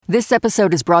This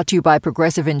episode is brought to you by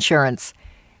Progressive Insurance.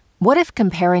 What if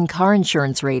comparing car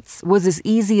insurance rates was as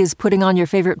easy as putting on your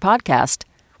favorite podcast?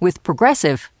 With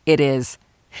Progressive, it is.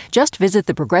 Just visit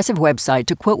the Progressive website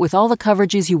to quote with all the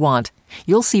coverages you want.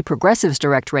 You'll see Progressive's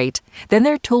direct rate. Then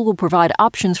their tool will provide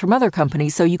options from other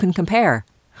companies so you can compare.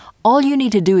 All you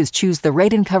need to do is choose the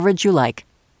rate and coverage you like.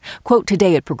 Quote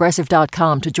today at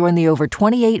Progressive.com to join the over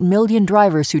 28 million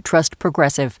drivers who trust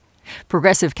Progressive.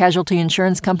 Progressive Casualty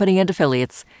Insurance Company and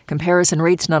Affiliates. Comparison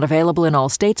rates not available in all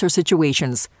states or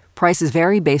situations. Prices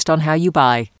vary based on how you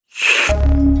buy.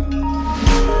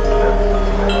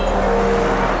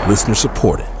 Listener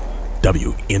supported.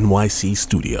 WNYC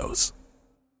Studios.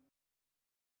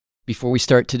 Before we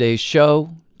start today's show,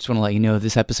 just want to let you know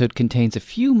this episode contains a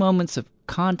few moments of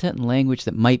content and language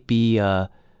that might be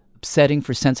upsetting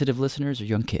for sensitive listeners or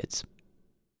young kids.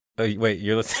 Oh, wait,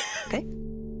 you're listening? Okay.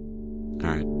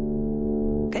 All right.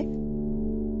 Okay.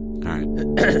 All right.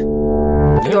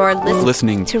 You're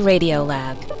Listening to Radio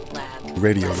Lab.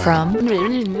 Radio Lab. From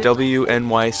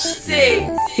WNYC.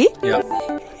 See? Yep.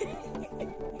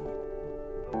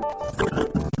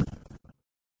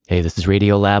 Hey, this is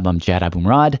Radio Lab. I'm Jad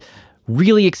Abumrad.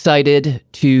 Really excited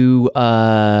to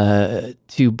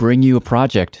bring you a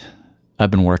project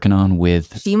I've been working on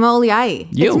with Shima Oliai.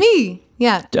 You. It's me.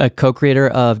 Yeah. a co-creator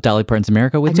of Dolly Parton's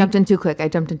America with I me. jumped in too quick.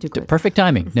 Perfect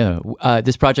timing. No,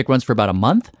 this project runs for about a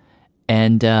month,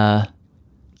 and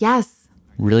Yes.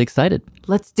 really excited.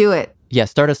 Let's do it. Yeah,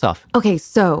 start us off. Okay,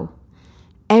 so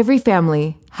every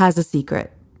family has a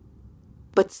secret,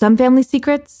 but some family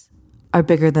secrets are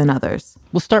bigger than others.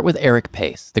 We'll start with Eric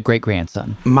Pace, the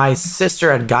great-grandson. My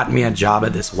sister had gotten me a job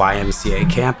at this YMCA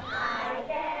camp.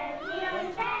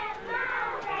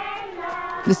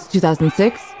 This is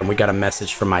 2006. And we got a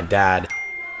message from my dad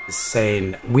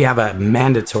saying, we have a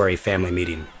mandatory family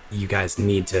meeting. You guys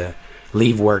need to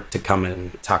leave work to come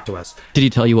and talk to us. Did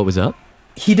he tell you what was up?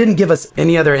 He didn't give us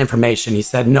any other information. He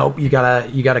said, nope, you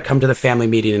gotta come to the family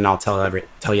meeting and I'll tell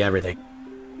you everything.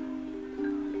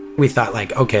 We thought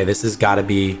like, okay, this has gotta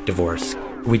be divorce.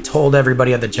 We told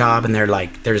everybody at the job and they're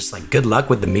just like, good luck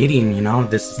with the meeting, you know,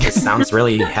 this sounds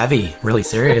really heavy, really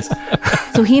serious.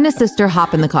 So he and his sister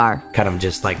hop in the car. Kind of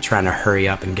just like trying to hurry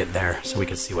up and get there so we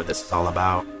could see what this is all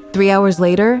about. 3 hours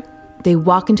later, they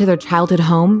walk into their childhood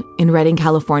home in Redding,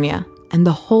 California, and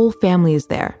the whole family is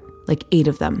there, like 8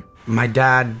 of them. My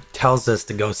dad tells us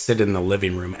to go sit in the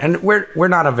living room, and we're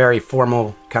not a very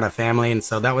formal kind of family, and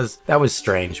so that was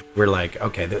strange. We're like,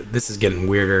 okay, this is getting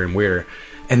weirder and weirder.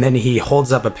 And then he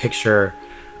holds up a picture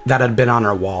that had been on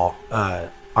our wall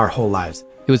our whole lives.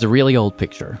 It was a really old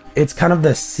picture. It's kind of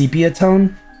the sepia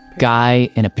tone. Guy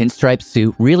in a pinstripe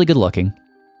suit, really good looking,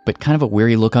 but kind of a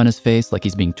weary look on his face, like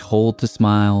he's being told to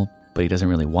smile, but he doesn't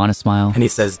really want to smile. And he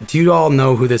says, do you all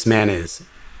know who this man is?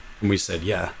 And we said,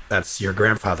 yeah, that's your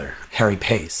grandfather, Harry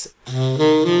Pace.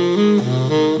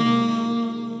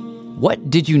 What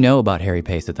did you know about Harry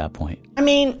Pace at that point? I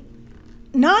mean,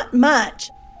 not much.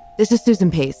 This is Susan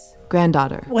Pace,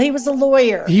 granddaughter. Well, he was a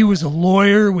lawyer. He was a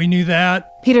lawyer. We knew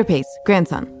that. Peter Pace,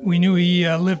 grandson. We knew he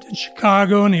lived in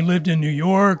Chicago and he lived in New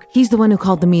York. He's the one who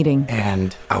called the meeting.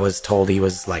 And I was told he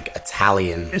was like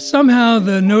Italian. Somehow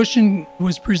the notion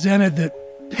was presented that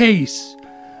Pace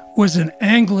was an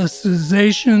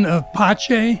anglicization of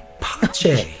Pace.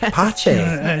 Pace.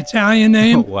 An Italian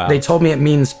name. Oh, wow. They told me it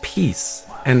means peace.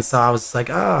 And so I was like,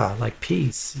 like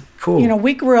peace. Cool. You know,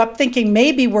 we grew up thinking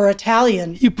maybe we're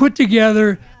Italian. You put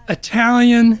together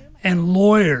Italian and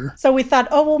lawyer. So we thought,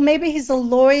 oh, well, maybe he's a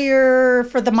lawyer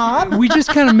for the mob. We just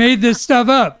kind of made this stuff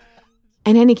up.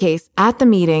 In any case, at the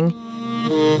meeting,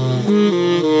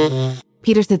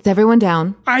 Peter sits everyone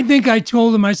down. I think I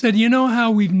told him, I said, you know how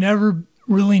we've never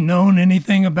really known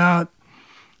anything about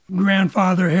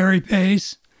grandfather Harry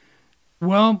Pace?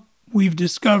 Well, we've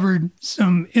discovered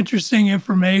some interesting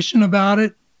information about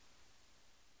it.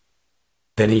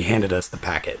 Then he handed us the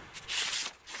packet.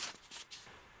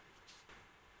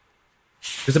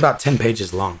 It was about 10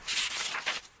 pages long.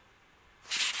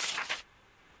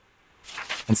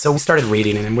 And so we started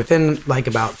reading it, and within like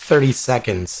about 30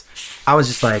 seconds, I was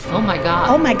just like, Oh my God.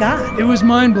 Oh my God. It was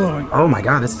mind-blowing. oh my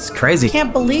God, this is crazy.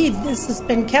 Can't believe this has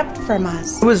been kept from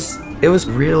us. It was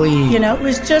really, You know, it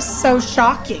was just so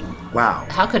shocking. wow.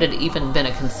 How could it even been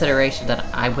a consideration that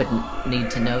I wouldn't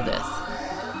need to know this?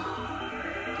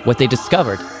 What they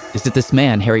discovered is that this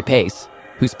man, Harry Pace,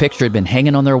 whose picture had been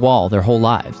hanging on their wall their whole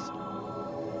lives.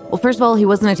 Well, first of all, he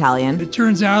wasn't Italian. It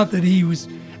turns out that he was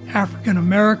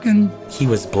African-American. He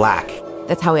was black.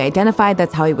 That's how he identified.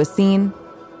 That's how he was seen.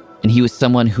 And he was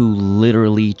someone who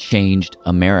literally changed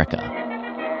America.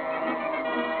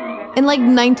 in like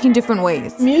 19 different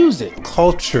ways. Music,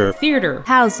 culture, Theater.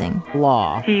 Housing.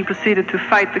 Law. He proceeded to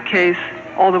fight the case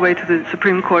all the way to the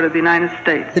Supreme Court of the United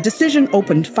States. The decision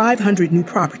opened 500 new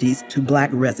properties to Black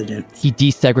residents. He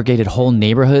desegregated whole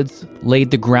neighborhoods,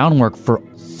 laid the groundwork for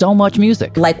so much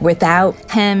music. Like without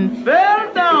him,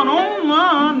 fell down on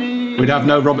my knees. We'd have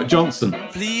no Robert Johnson.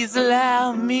 Please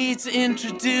allow me to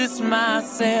introduce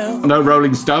myself. No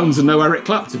Rolling Stones and no Eric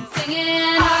Clapton.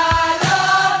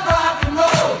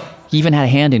 He even had a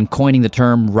hand in coining the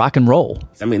term rock and roll.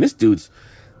 I mean, this dude's,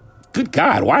 good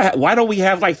God, why don't we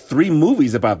have like 3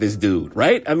 movies about this dude,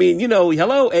 right? I mean,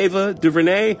 hello, Ava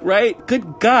DuVernay, right?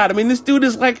 Good God. I mean, this dude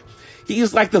is like, he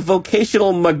is like the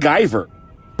vocational MacGyver.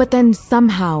 But then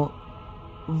somehow,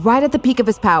 right at the peak of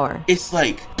his power, it's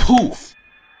like, poof.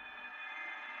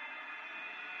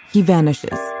 He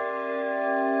vanishes.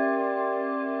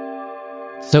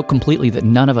 So completely that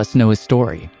none of us know his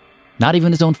story. Not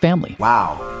even his own family.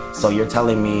 Wow. So you're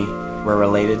telling me we're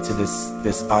related to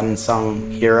this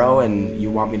unsung hero and you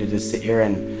want me to just sit here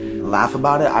and laugh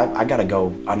about it? I gotta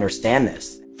go understand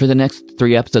this. For the next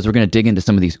 3 episodes, we're going to dig into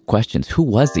some of these questions. Who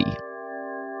was he?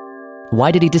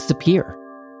 Why did he disappear?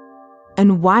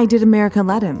 And why did America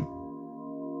let him?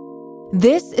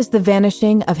 This is The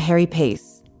Vanishing of Harry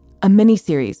Pace, a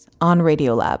miniseries on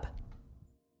Radiolab.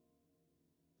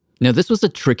 Now, this was a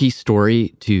tricky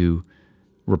story to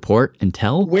report and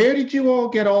tell. Where did you all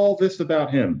get all this about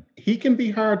him? He can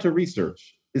be hard to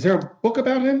research. Is there a book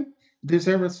about him? Is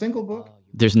there a single book?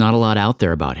 There's not a lot out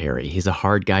there about Harry. He's a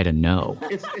hard guy to know.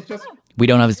 It's just... We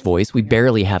don't have his voice. We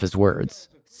barely have his words.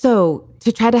 So,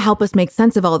 to try to help us make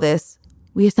sense of all this,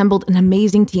 we assembled an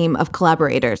amazing team of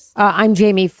collaborators. I'm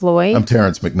Jamie Floyd. I'm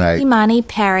Terrence McKnight. Imani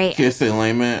Perry. Kirsty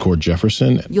Lehman. Cord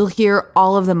Jefferson. You'll hear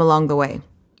all of them along the way.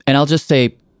 And I'll just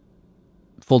say,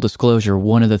 full disclosure,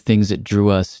 one of the things that drew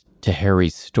us to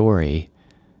Harry's story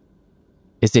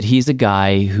is that he's a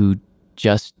guy who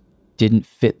just didn't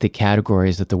fit the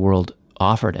categories that the world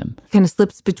offered him. Kind of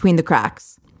slips between the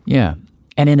cracks. Yeah.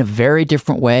 And in a very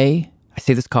different way, I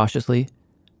say this cautiously,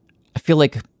 I feel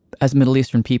like as Middle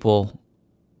Eastern people,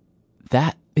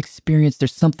 that experience,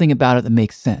 there's something about it that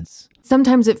makes sense.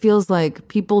 Sometimes it feels like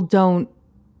people don't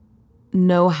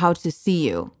know how to see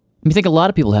you. I think a lot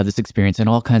of people have this experience in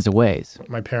all kinds of ways.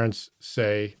 My parents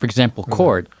say... For example,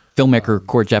 Cord, filmmaker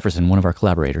Cord Jefferson, one of our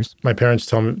collaborators. My parents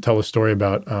tell a story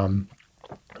about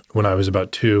when I was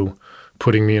about 2,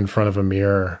 putting me in front of a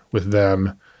mirror with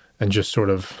them and just sort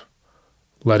of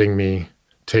letting me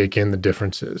take in the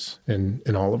differences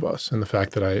in all of us and the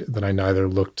fact that I neither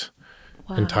looked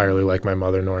entirely like my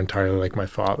mother nor entirely like my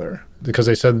father. Because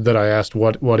they said that I asked,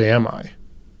 what am I?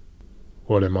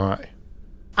 What am I?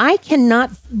 I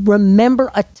cannot remember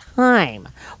a time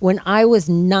when I was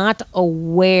not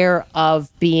aware of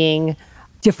being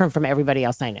different from everybody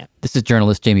else I knew. This is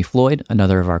journalist Jamie Floyd,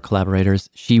 another of our collaborators.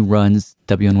 She runs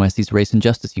WNYC's Race and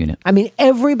Justice Unit. I mean,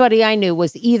 everybody I knew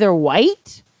was either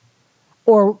white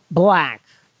or black.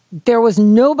 There was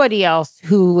nobody else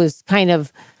who was kind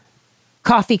of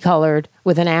coffee-colored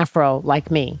with an afro like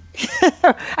me.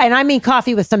 And I mean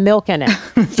coffee with some milk in it.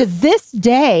 To this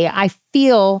day, I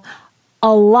feel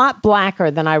a lot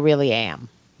blacker than I really am.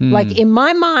 Like in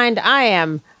my mind, I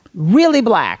am really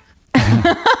black.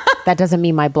 That doesn't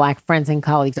mean my black friends and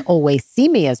colleagues always see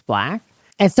me as black.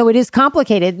 And so it is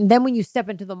complicated. And then when you step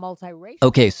into the multiracial...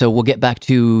 Okay, so we'll get back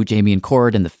to Jamie and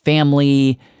Cord and the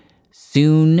family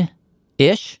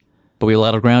soon-ish, but we have a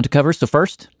lot of ground to cover. So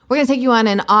first... We're going to take you on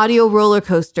an audio roller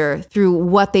coaster through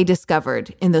what they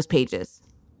discovered in those pages.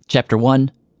 Chapter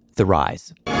 1, The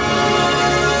Rise.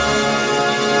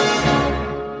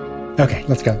 Okay,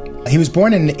 let's go. He was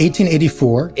born in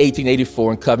 1884.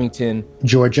 1884 in Covington,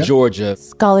 Georgia.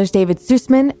 Scholars David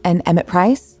Sussman and Emmett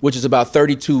Price. Which is about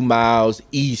 32 miles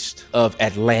east of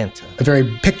Atlanta. A very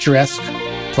picturesque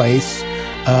place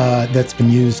that's been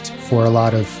used for a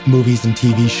lot of movies and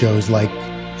TV shows, like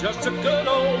Just a good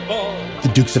old boy. The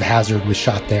Dukes of Hazzard was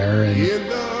shot there, and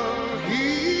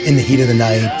In the Heat of the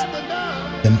Night,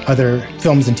 and other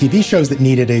films and TV shows that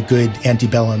needed a good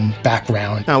antebellum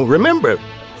background. Now remember,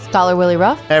 Scholar Willie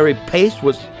Ruff. Harry Pace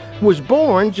was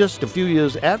born just a few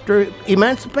years after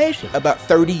emancipation. About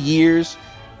 30 years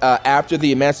after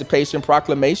the Emancipation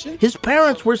Proclamation. His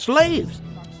parents were slaves.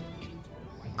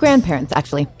 Grandparents,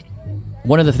 actually.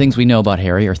 One of the things we know about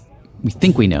Harry, or we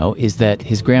think we know, is that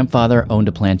his grandfather owned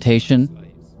a plantation,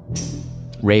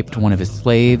 raped one of his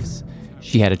slaves,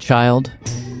 she had a child,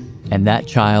 and that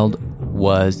child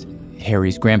was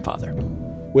Harry's grandfather.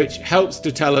 Which helps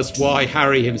to tell us why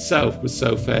Harry himself was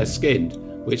so fair-skinned,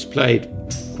 which played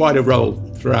quite a role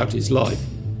throughout his life.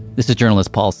 This is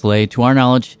journalist Paul Slade. To our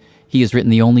knowledge, He has written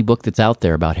the only book that's out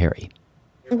there about Harry.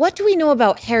 What do we know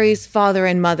about Harry's father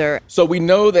and mother? So we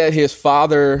know that his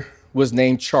father was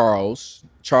named Charles.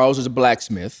 Charles is a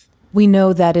blacksmith. We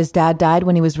know that his dad died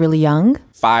when he was really young.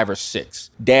 5 or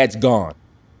 6. Dad's gone.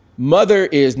 Mother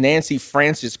is Nancy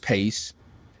Frances Pace.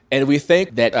 And we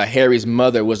think that Harry's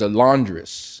mother was a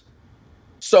laundress.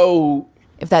 So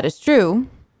if that is true,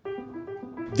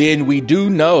 then we do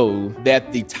know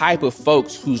that the type of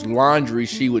folks whose laundry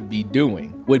she would be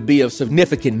doing would be of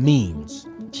significant means.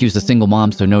 She was a single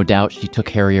mom, so no doubt she took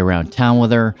Harry around town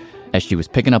with her as she was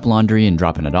picking up laundry and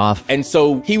dropping it off. And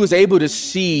so he was able to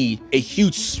see a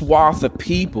huge swath of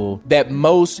people that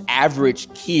most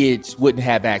average kids wouldn't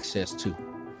have access to.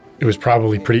 It was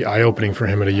probably pretty eye-opening for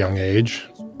him at a young age.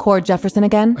 Cord Jefferson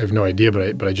again? I have no idea,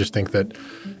 but I just think that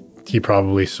he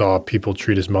probably saw people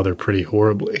treat his mother pretty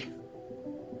horribly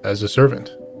as a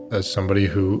servant, as somebody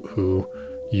who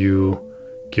you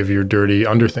give your dirty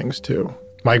underthings to.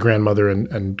 My grandmother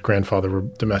and grandfather were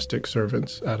domestic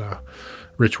servants at a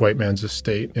rich white man's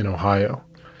estate in Ohio.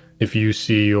 If you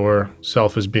see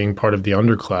yourself as being part of the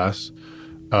underclass,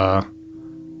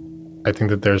 I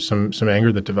think that there's some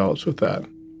anger that develops with that.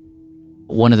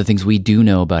 One of the things we do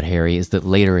know about Harry is that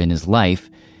later in his life,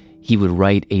 he would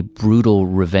write a brutal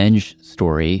revenge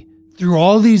story. Through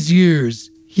all these years,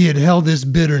 he had held this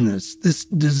bitterness, this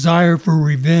desire for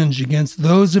revenge against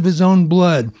those of his own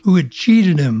blood who had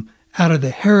cheated him out of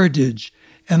the heritage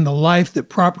and the life that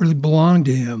properly belonged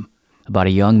to him. About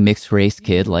a young mixed-race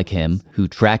kid like him who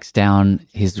tracks down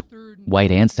his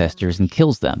white ancestors and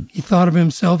kills them. He thought of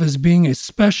himself as being a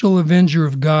special avenger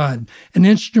of God, an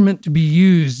instrument to be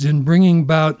used in bringing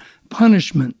about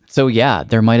punishment. So yeah,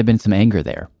 there might have been some anger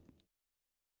there.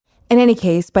 In any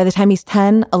case, by the time he's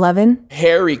 10, 11...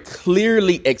 Harry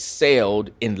clearly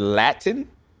excelled in Latin,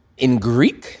 in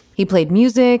Greek. He played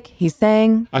music, he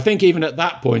sang. I think even at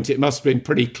that point, it must have been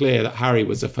pretty clear that Harry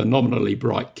was a phenomenally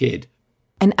bright kid.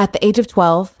 And at the age of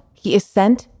 12, he is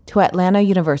sent to Atlanta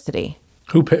University.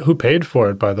 Who paid for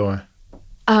it, by the way?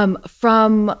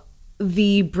 From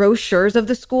the brochures of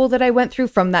the school that I went through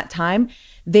from that time,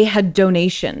 they had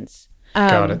donations.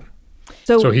 Got it.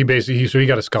 So he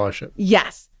got a scholarship.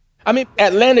 Yes. I mean,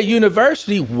 Atlanta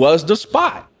University was the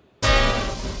spot.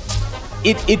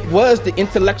 It was the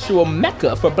intellectual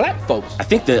mecca for black folks. I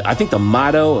think the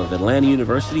motto of Atlanta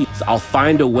University is "I'll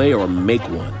find a way or make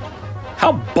one."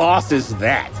 How boss is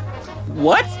that?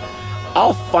 What?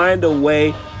 I'll find a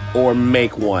way or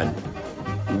make one.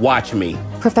 Watch me.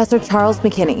 Professor Charles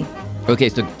McKinney. Okay,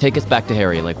 so take us back to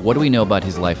Harry. Like, what do we know about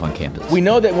his life on campus? We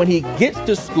know that when he gets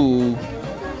to school,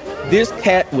 this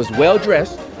cat was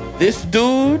well-dressed. This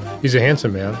dude... He's a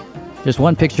handsome man. There's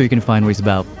one picture you can find where he's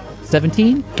about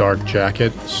 17. Dark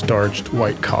jacket, starched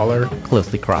white collar.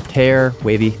 Closely cropped hair,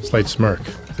 wavy. Slight smirk.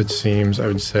 It seems, I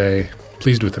would say,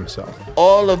 pleased with himself.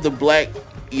 All of the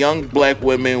young black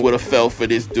women would have fell for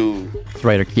this dude. It's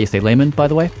writer Casey Lehman, by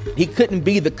the way. He couldn't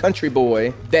be the country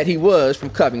boy that he was from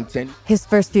Covington. His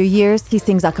first few years, he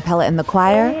sings a cappella in the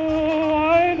choir.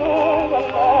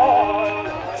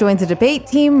 Joins a debate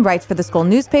team, writes for the school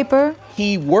newspaper.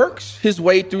 He works his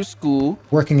way through school.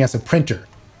 Working as a printer.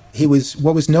 He was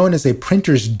what was known as a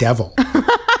printer's devil,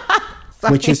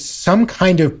 which is some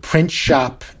kind of print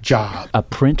shop job. A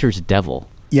printer's devil?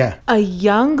 Yeah. A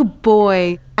young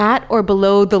boy at or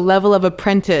below the level of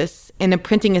apprentice in a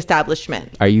printing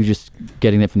establishment. Are you just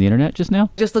getting that from the internet just now?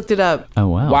 Just looked it up. Oh,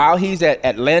 wow. While he's at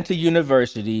Atlanta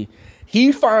University,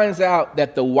 he finds out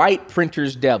that the white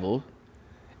printer's devil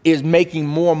is making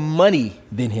more money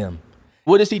than him.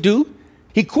 What does he do?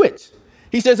 He quits.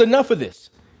 He says, enough of this.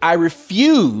 I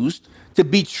refused to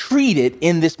be treated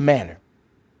in this manner.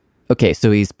 Okay,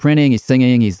 so he's printing, he's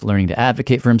singing, he's learning to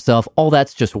advocate for himself. All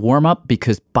that's just warm up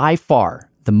because by far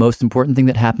the most important thing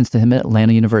that happens to him at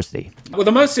Atlanta University. Well,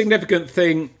 the most significant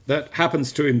thing that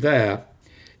happens to him there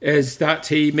is that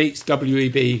he meets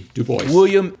W.E.B. Du Bois.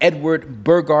 William Edward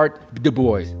Burghardt Du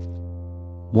Bois.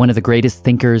 One of the greatest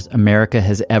thinkers America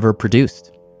has ever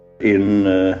produced. In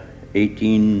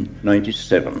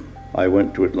 1897, I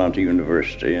went to Atlanta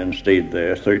University and stayed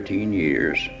there 13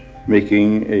 years,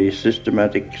 making a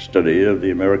systematic study of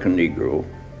the American Negro.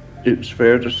 It's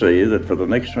fair to say that for the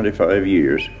next 25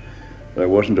 years, there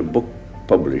wasn't a book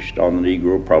published on the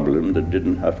Negro problem that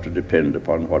didn't have to depend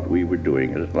upon what we were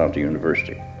doing at Atlanta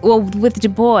University. Well, with Du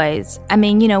Bois, I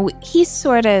mean, he's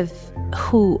sort of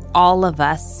who all of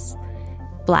us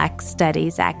Black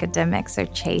studies academics are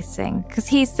chasing, because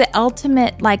he's the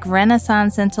ultimate,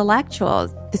 Renaissance intellectual.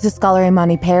 This is scholar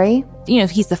Imani Perry.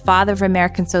 He's the father of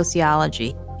American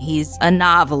sociology. He's a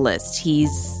novelist.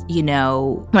 He's, one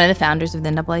of the founders of the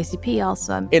NAACP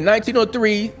also. In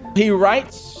 1903, he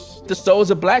writes crushed the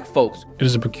souls of black folks. It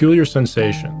is a peculiar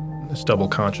sensation, this double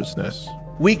consciousness.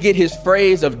 We get his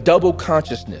phrase of double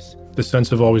consciousness. The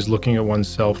sense of always looking at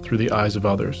oneself through the eyes of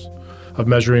others, of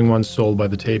measuring one's soul by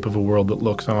the tape of a world that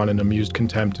looks on in amused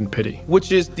contempt and pity.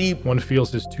 Which is one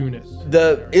feels his two-ness.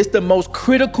 It's the most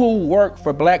critical work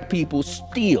for black people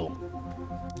still.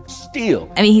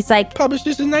 I mean, he's like... Published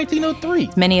this in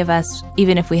 1903. Many of us,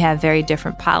 even if we have very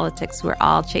different politics, we're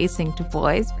all chasing Du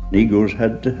Bois. Negroes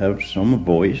had to have some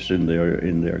voice in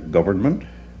their government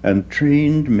and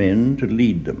trained men to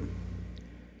lead them.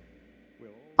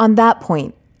 On that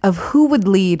point of who would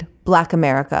lead Black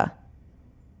America,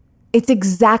 it's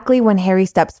exactly when Harry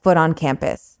steps foot on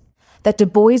campus that Du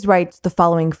Bois writes the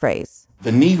following phrase.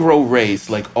 The Negro race,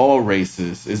 like all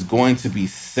races, is going to be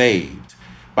saved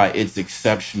by its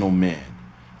exceptional men.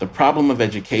 The problem of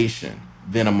education,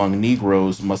 then among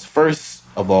Negroes, must first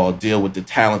of all deal with the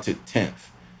talented 10th.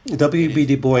 W.E.B.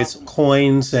 Du Bois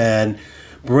coins and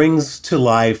brings to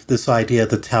life this idea of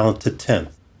the talented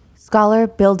 10th. Scholar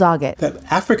Bill Doggett. That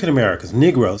African Americans,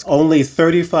 Negroes, only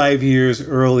 35 years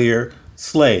earlier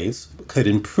slaves, could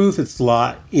improve its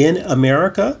lot in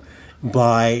America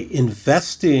by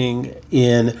investing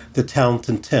in the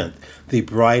talented 10th, the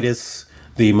brightest,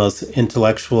 the most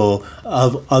intellectual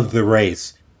of the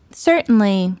race.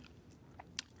 Certainly,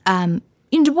 Du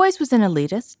Bois was an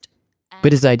elitist.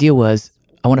 But his idea was,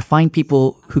 I want to find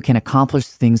people who can accomplish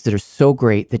things that are so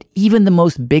great that even the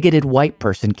most bigoted white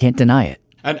person can't deny it.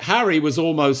 And Harry was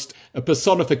almost a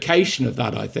personification of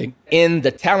that, I think. In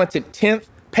the talented 10th,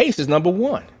 Pace is number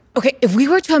one. Okay, if we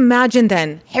were to imagine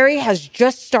then, Harry has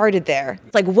just started there.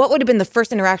 Like, what would have been the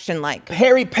first interaction like?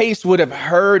 Harry Pace would have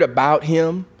heard about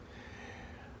him.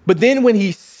 But then when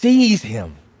he sees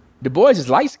him, Du Bois is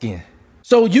light-skinned.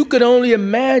 So you could only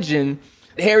imagine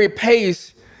Harry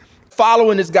Pace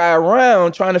following this guy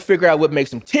around, trying to figure out what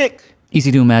makes him tick.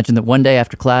 Easy to imagine that one day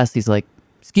after class, he's like,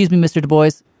 "Excuse me, Mr. Du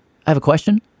Bois, I have a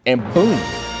question." And boom.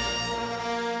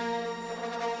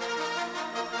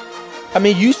 I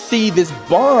mean, you see this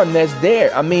bond that's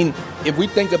there. I mean, if we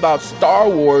think about Star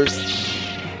Wars,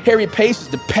 Harry Pace is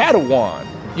the Padawan,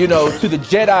 to the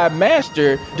Jedi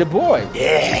Master, Du Bois.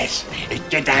 Yes,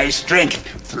 Jedi strength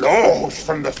flows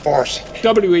from the Force.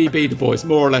 W.E.B. Du Bois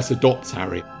more or less adopts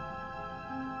Harry.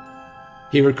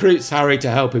 He recruits Harry to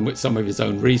help him with some of his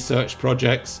own research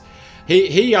projects.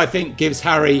 He, I think, gives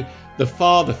Harry the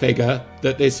father figure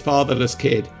that this fatherless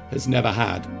kid has never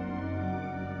had.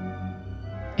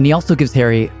 And he also gives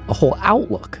Harry a whole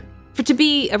outlook. To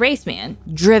be a race man,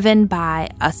 driven by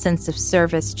a sense of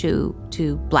service to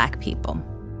black people.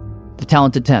 The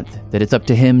talented 10th, that it's up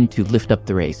to him to lift up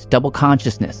the race. Double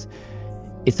consciousness.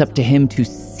 It's up to him to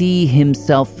see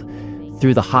himself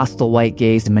through the hostile white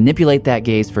gaze and manipulate that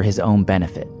gaze for his own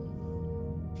benefit.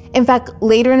 In fact,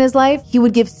 later in his life, he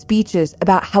would give speeches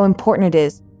about how important it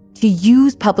is to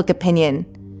use public opinion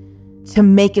to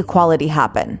make equality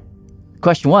happen. The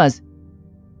question was,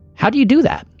 how do you do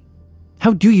that?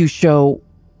 How do you show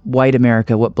white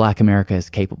America what Black America is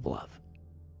capable of?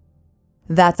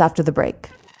 That's after the break.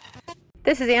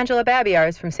 This is Angela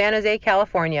Babiars from San Jose,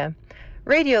 California.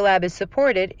 Radiolab is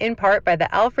supported in part by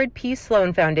the Alfred P.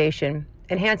 Sloan Foundation,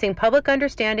 enhancing public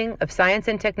understanding of science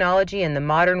and technology in the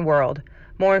modern world.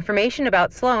 More information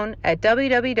about Sloan at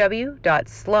www.sloan.org.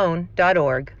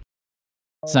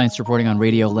 Science reporting on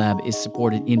Radiolab is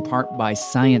supported in part by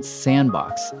Science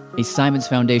Sandbox, a Simons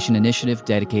Foundation initiative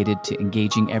dedicated to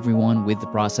engaging everyone with the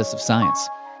process of science.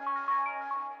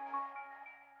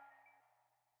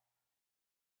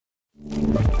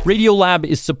 Radiolab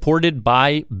is supported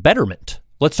by Betterment.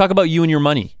 Let's talk about you and your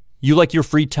money. You like your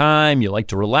free time, you like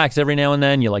to relax every now and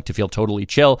then, you like to feel totally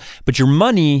chill, but your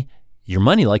money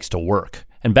likes to work.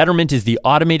 And Betterment is the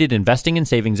automated investing and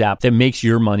savings app that makes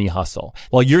your money hustle.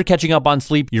 While you're catching up on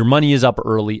sleep, your money is up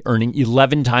early, earning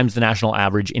 11 times the national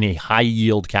average in a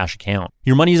high-yield cash account.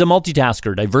 Your money is a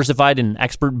multitasker, diversified in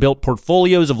expert-built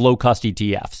portfolios of low-cost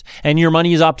ETFs. And your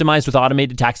money is optimized with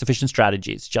automated tax-efficient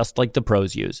strategies, just like the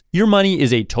pros use. Your money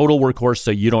is a total workhorse,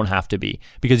 so you don't have to be,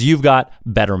 because you've got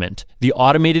Betterment, the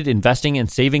automated investing and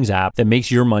savings app that makes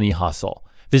your money hustle.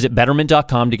 Visit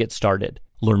Betterment.com to get started.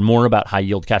 Learn more about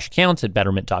high-yield cash accounts at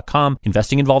Betterment.com.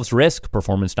 Investing involves risk,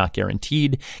 performance not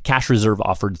guaranteed. Cash reserve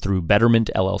offered through Betterment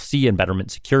LLC and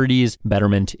Betterment Securities.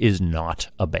 Betterment is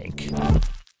not a bank.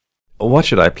 What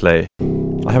should I play?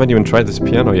 I haven't even tried this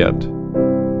piano yet.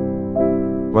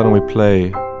 Why don't we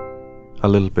play a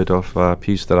little bit of a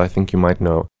piece that I think you might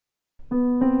know?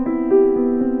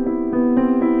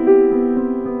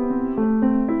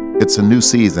 It's a new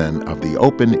season of the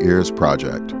Open Ears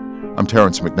Project. I'm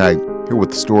Terrence McKnight, here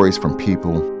with stories from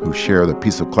people who share the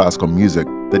piece of classical music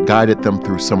that guided them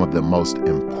through some of the most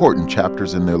important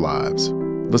chapters in their lives.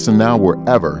 Listen now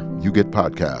wherever you get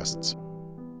podcasts.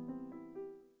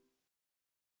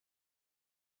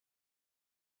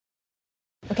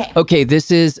 Okay,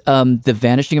 this is The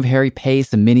Vanishing of Harry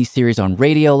Pace, a mini-series on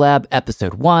Radiolab,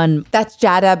 Episode 1. That's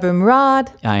Jad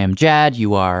Abumrad. I am Jad,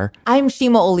 you are... I'm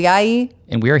Shima Oliai.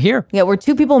 And we are here. Yeah, we're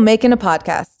two people making a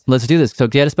podcast. Let's do this. So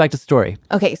get us back to the story.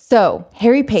 Okay, so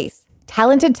Harry Pace,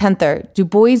 talented tenther, Du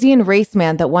Boisian race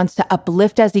man that wants to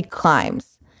uplift as he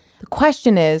climbs. The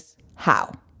question is,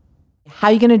 how? How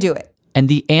are you going to do it? And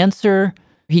the answer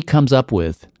he comes up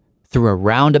with through a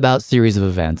roundabout series of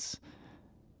events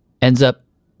ends up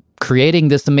creating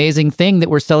this amazing thing that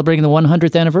we're celebrating the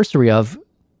 100th anniversary of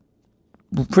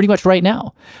pretty much right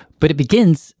now. But it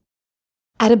begins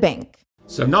at a bank.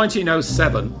 So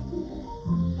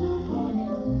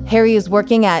 1907. Harry is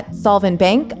working at Solvent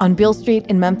Bank on Beale Street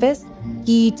in Memphis.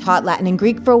 He taught Latin and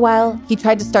Greek for a while. He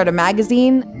tried to start a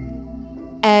magazine.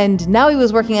 And now he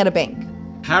was working at a bank.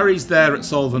 Harry's there at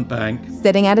Solvent Bank,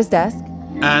 sitting at his desk.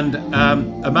 And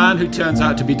a man who turns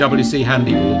out to be W.C.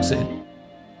 Handy walks in.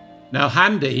 Now,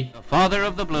 Handy, the father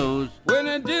of the blues, when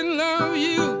I didn't love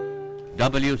you,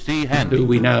 W.C. Handy, who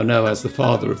we now know as the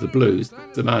father of the blues,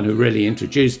 the man who really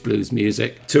introduced blues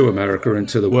music to America and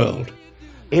to the world.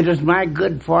 It is my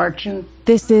good fortune.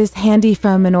 This is Handy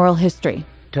from An Oral History.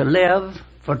 To live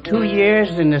for 2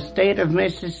 years in the state of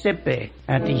Mississippi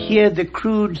and to hear the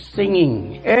crude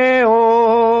singing,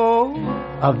 eh-oh,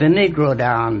 of the Negro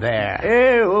down there,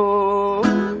 eh-oh.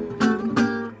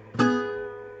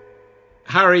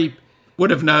 Harry would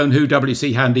have known who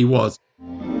W.C. Handy was.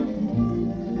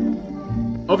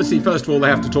 Obviously, first of all, they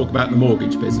have to talk about the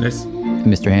mortgage business.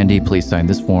 Mr. Handy, please sign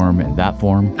this form and that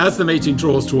form. As the meeting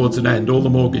draws towards an end, all the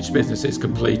mortgage business is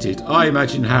completed. I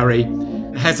imagine Harry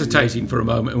hesitating for a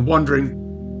moment and wondering,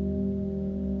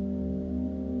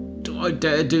 do I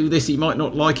dare do this? He might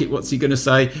not like it. What's he going to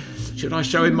say? Should I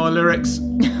show him my lyrics?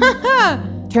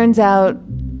 Turns out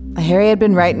Harry had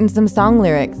been writing some song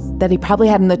lyrics that he probably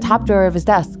had in the top drawer of his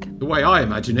desk. The way I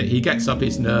imagine it, he gets up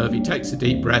his nerve, he takes a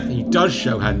deep breath, he does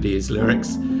show Handy his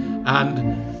lyrics,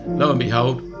 and lo and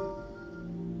behold,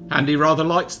 Handy rather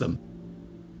likes them.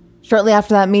 Shortly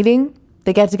after that meeting,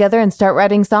 they get together and start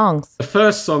writing songs. The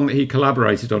first song that he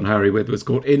collaborated on Harry with was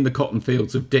called In the Cotton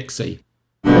Fields of Dixie.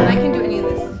 I can do any of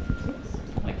this. Oh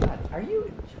my God, are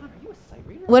you a sight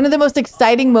reader? One of the most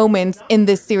exciting moments in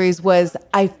this series was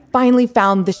I finally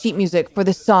found the sheet music for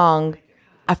the song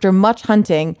after much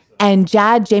hunting, and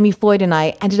Jad, Jamie Floyd, and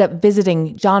I ended up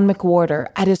visiting John McWhorter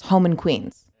at his home in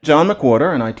Queens. John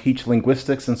McWhorter, and I teach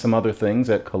linguistics and some other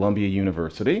things at Columbia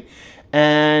University.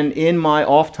 And in my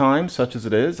off time, such as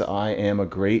it is, I am a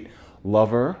great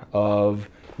lover of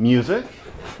music.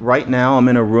 Right now, I'm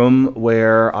in a room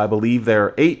where I believe there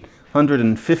are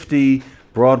 850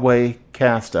 Broadway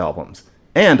cast albums.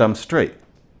 And I'm straight.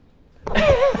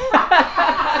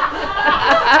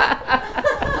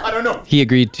 I don't know. He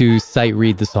agreed to sight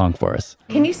read the song for us.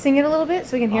 Can you sing it a little bit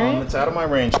so we can hear it? It's out of my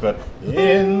range, but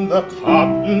in the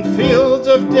cotton fields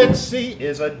of Dixie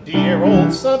is a dear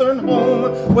old southern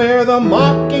home where the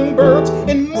mockingbirds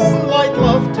in moonlight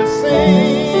love to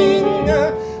sing.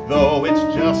 Though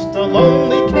it's just a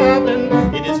lonely cabin,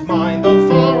 it is mine though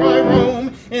far I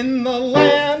roam in the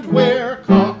land where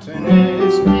cotton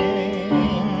is king.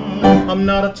 I'm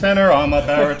not a tenor, I'm a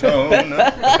baritone.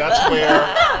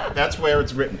 That's where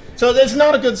it's written. So it's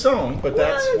not a good song, but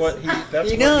that's what he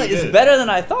it's did. better than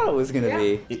I thought it was going to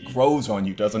be. It grows on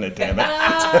you, doesn't it, damn it?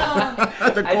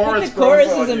 The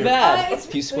chorus isn't bad.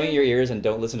 If you squint your ears and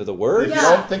don't listen to the words. If you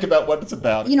don't think about what it's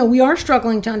about. You know, we are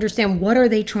struggling to understand, what are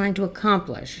they trying to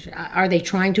accomplish? Are they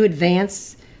trying to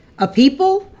advance a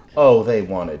people? Oh, they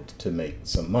wanted to make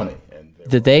some money.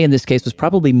 The they in this case was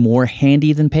probably more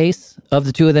Handy than Pace. Of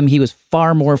the two of them, he was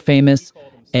far more famous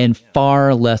and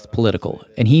far less political.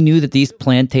 And he knew that these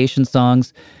plantation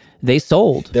songs, they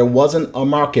sold. There wasn't a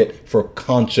market for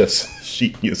conscious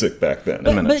sheet music back then.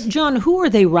 But John, who are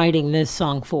they writing this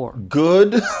song for?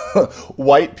 Good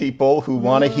white people who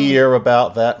want to hear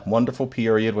about that wonderful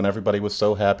period when everybody was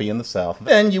so happy in the South.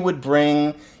 Then you would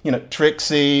bring,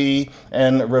 Trixie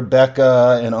and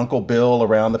Rebecca and Uncle Bill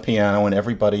around the piano, and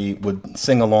everybody would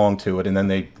sing along to it, and then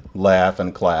they'd laugh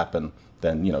and clap and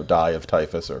then, die of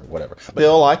typhus or whatever.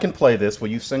 Bill, I can play this. Will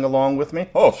you sing along with me?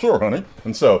 Oh, sure, honey.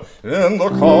 And so, in the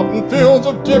cotton fields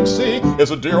of Dixie is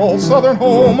a dear old southern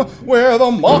home where the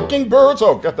mockingbirds,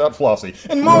 oh, get that Flossie,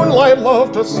 in moonlight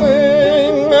love to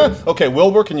sing. Okay,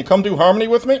 Wilbur, can you come do harmony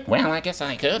with me? Well, I guess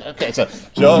I could. Okay, so,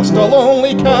 just a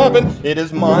lonely cabin, it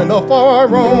is mine though far I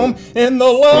roam, in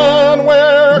the land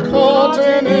where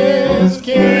cotton is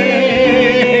king.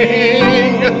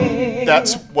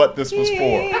 that's what this was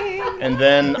for. And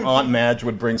then Aunt Madge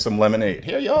would bring some lemonade.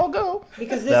 Here you all go.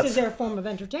 Because this is their form of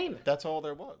entertainment. That's all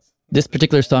there was. This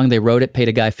particular song, they wrote it, paid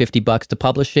a guy $50 to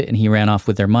publish it, and he ran off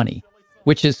with their money,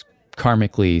 which is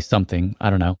karmically something. I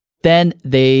don't know. Then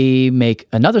they make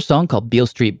another song called Beale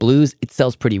Street Blues. It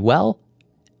sells pretty well.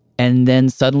 And then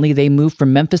suddenly they move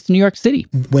from Memphis to New York City.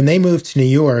 When they moved to New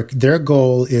York, their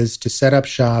goal is to set up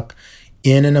shop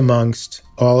in and amongst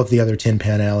all of the other Tin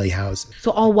Pan Alley houses.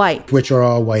 So all white. Which are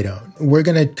all white-owned. We're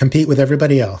going to compete with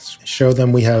everybody else, show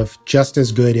them we have just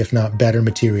as good, if not better,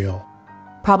 material.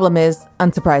 Problem is,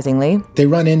 unsurprisingly, they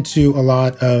run into a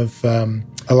lot of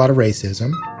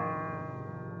racism.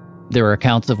 There are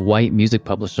accounts of white music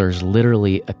publishers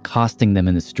literally accosting them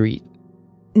in the street.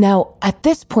 Now, at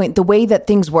this point, the way that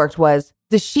things worked was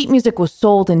the sheet music was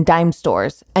sold in dime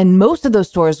stores, and most of those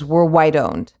stores were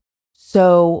white-owned.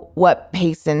 So what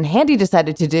Pace and Handy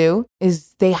decided to do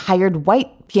is they hired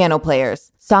white piano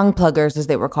players, song pluggers as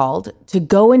they were called, to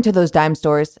go into those dime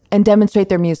stores and demonstrate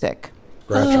their music.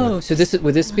 Oh, so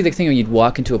would this be the thing where you'd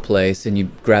walk into a place and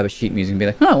you'd grab a sheet music and be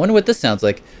like, I wonder what this sounds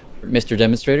like. Mr.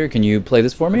 Demonstrator, can you play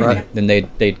this for me? Right. Then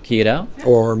they'd key it out?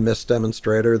 Or Miss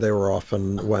Demonstrator, they were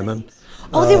often women.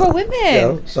 Oh, they were women.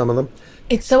 Yeah, some of them.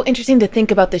 It's so interesting to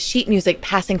think about the sheet music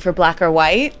passing for black or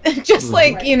white, just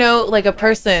like, like a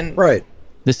person. Right.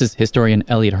 This is historian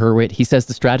Elliot Hurwitz. He says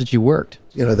the strategy worked.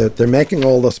 They're making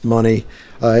all this money.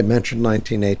 I mentioned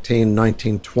 1918,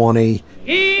 1920.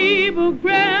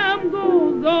 Cablegram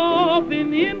goes off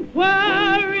in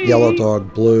inquiry. Yellow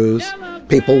Dog Blues.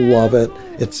 People love it.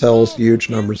 It sells huge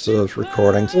numbers of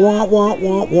recordings. Wah, wah,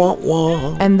 wah, wah,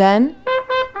 wah. And then?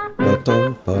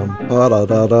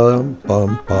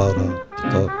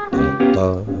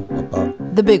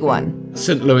 The big one.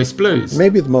 St. Louis Blues.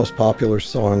 Maybe the most popular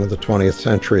song of the 20th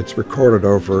century. It's recorded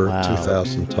over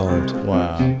 2,000 times.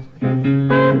 Wow.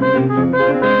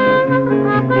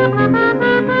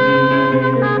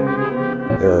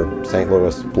 There are St.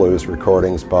 Louis Blues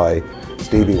recordings by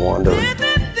Stevie Wonder.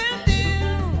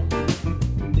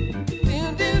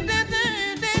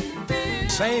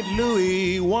 St.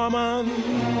 Louis woman.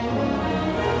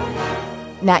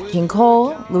 Nat King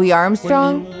Cole, Louis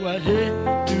Armstrong.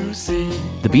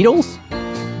 The Beatles?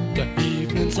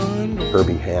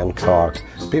 Herbie Hancock.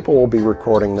 People will be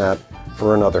recording that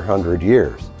for another 100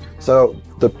 years. So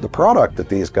the product that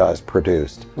these guys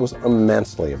produced was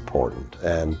immensely important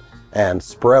and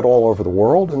spread all over the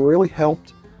world and really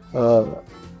helped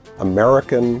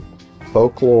American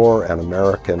folklore and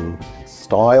American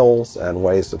styles and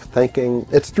ways of thinking.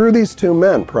 It's through these two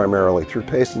men, primarily, through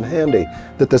Pace and Handy,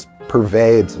 that this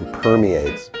pervades and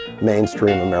permeates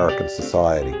mainstream American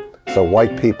society. So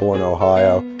white people in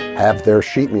Ohio have their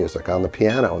sheet music on the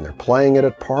piano and they're playing it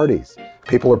at parties.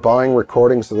 People are buying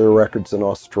recordings of their records in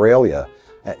Australia,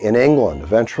 in England,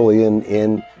 eventually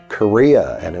in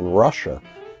Korea and in Russia.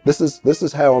 This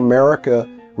is how America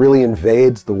really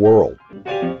invades the world.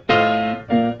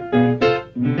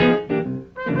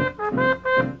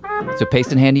 So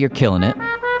Pace and Handy are killing it.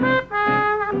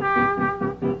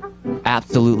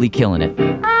 Absolutely killing it.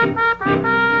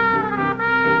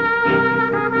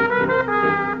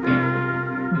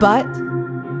 But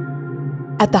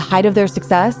at the height of their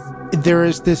success, there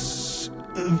is this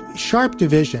sharp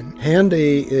division.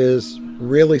 Handy is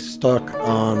really stuck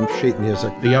on sheet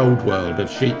music. The old world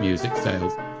of sheet music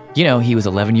sales. He was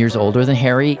 11 years older than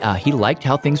Harry. He liked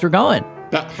how things were going.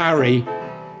 But Harry,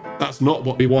 that's not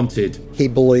what we wanted. He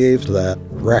believed that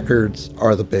records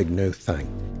are the big new thing.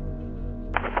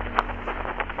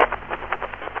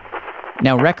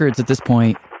 Now, records at this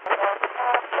point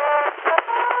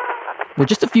were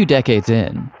just a few decades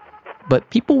in, but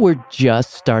people were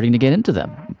just starting to get into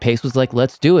them. Pace was like,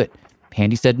 let's do it.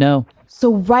 Handy said no.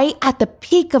 So right at the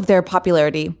peak of their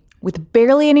popularity, with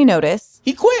barely any notice,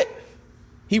 he quit.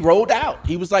 He rolled out.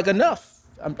 He was like, enough.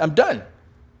 I'm done.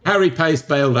 Harry Pace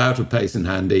bailed out of Pace and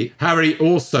Handy. Harry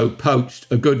also poached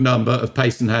a good number of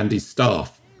Pace and Handy's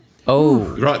staff. Oh.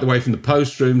 Right the way from the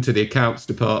post room to the accounts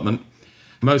department.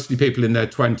 Mostly people in their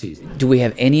 20s. Do we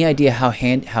have any idea how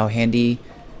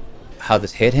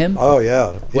this hit him? Oh,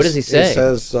 yeah. What does he say? He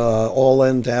says, all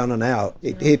in, down and out.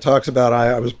 He talks about,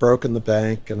 I was broke in the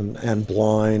bank and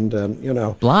blind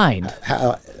and, Blind?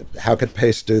 How could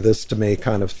Pace do this to me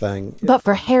kind of thing. But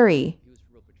for Harry,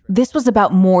 this was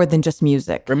about more than just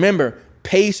music. Remember,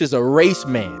 Pace is a race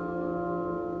man.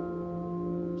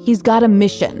 He's got a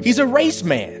mission. He's a race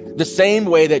man. The same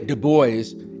way that Du Bois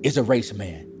is a race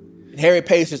man. Harry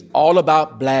Pace is all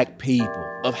about black people,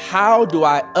 of how do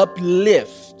I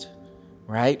uplift,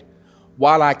 right,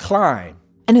 while I climb.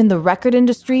 And in the record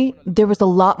industry, there was a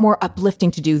lot more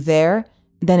uplifting to do there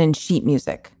than in sheet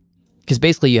music. Because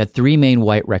basically you had three main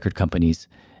white record companies,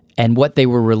 and what they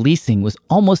were releasing was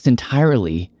almost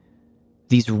entirely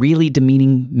these really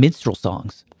demeaning minstrel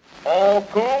songs. All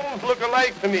coons look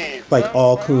alike to me. Like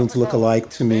All Coons Look Alike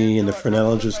to Me and The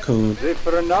Phrenologist Coon. The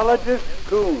phrenologist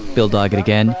coon. Bill Doggett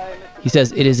again. He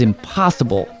says it is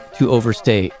impossible to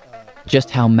overstate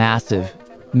just how massive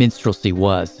minstrelsy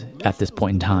was at this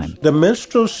point in time. The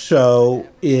minstrel show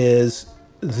is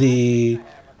the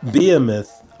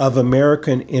behemoth of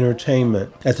American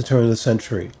entertainment at the turn of the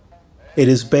century. It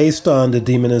is based on the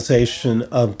demonization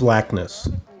of blackness.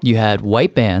 You had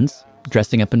white bands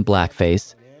dressing up in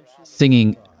blackface,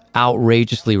 singing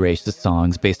outrageously racist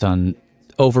songs based on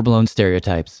overblown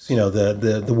stereotypes. You know,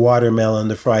 the watermelon,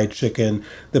 the fried chicken,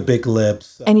 the big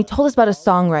lips. And he told us about a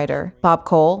songwriter, Bob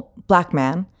Cole, black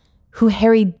man, who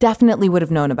Harry definitely would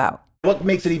have known about. What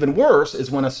makes it even worse is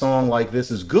when a song like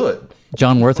this is good.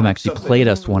 John Wortham actually played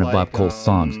us one of Bob Cole's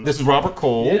songs. This is Robert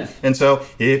Cole. And so,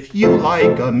 if you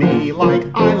like me like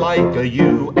I like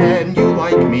you, and you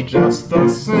like me just the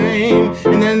same,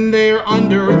 and then they're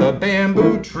under the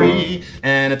bamboo tree,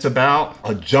 and it's about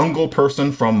a jungle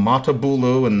person from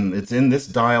Matabulu, and it's in this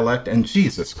dialect, and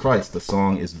Jesus Christ, the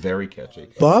song is very catchy.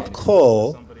 Bob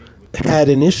Cole had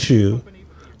an issue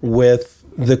with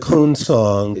the coon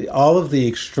song, all of the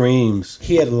extremes.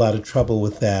 He had a lot of trouble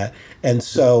with that. And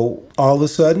so all of a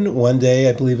sudden, one day,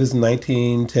 I believe it was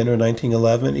 1910 or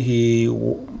 1911, he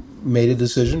made a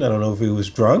decision. I don't know if he was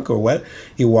drunk or what.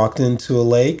 He walked into a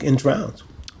lake and drowned.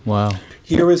 Wow.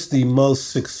 Here is the most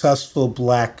successful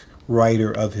black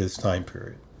writer of his time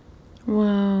period.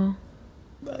 Wow.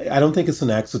 I don't think it's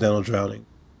an accidental drowning.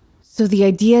 So the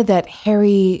idea that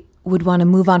Harry would want to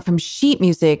move on from sheet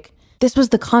music, this was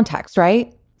the context,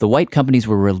 right? The white companies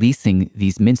were releasing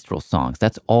these minstrel songs.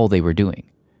 That's all they were doing.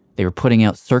 They were putting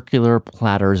out circular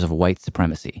platters of white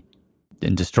supremacy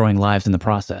and destroying lives in the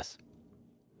process.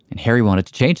 And Harry wanted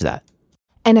to change that.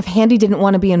 And if Handy didn't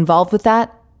want to be involved with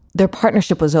that, their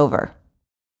partnership was over.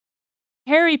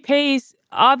 Harry Pace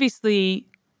obviously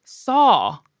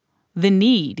saw the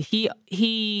need.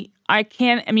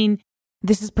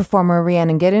 This is performer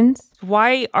Rhiannon Giddens.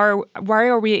 Why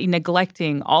are we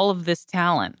neglecting all of this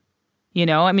talent? You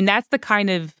know, I mean, that's the kind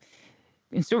of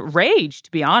rage,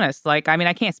 to be honest. Like, I mean,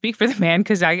 I can't speak for the man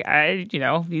because I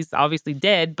he's obviously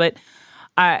dead, but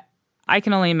I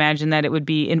can only imagine that it would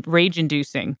be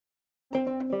rage-inducing. You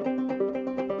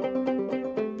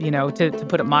know, to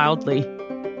put it mildly.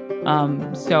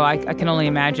 So I can only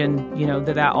imagine,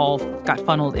 that all got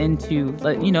funneled into,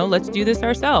 let's do this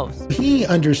ourselves. He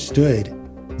understood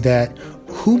that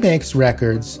who makes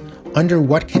records, under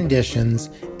what conditions,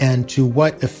 and to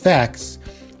what effects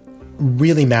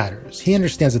really matters. He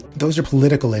understands that those are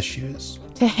political issues.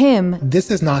 To him,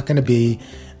 this is not going to be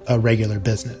a regular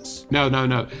business. No.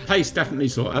 Pace definitely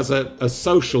saw it as a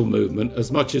social movement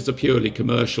as much as a purely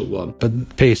commercial one.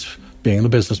 But Pace, being the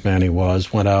businessman he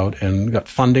was, went out and got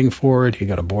funding for it. He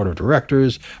got a board of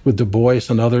directors with Du Bois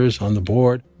and others on the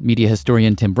board. Media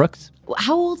historian Tim Brooks.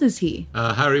 How old is he?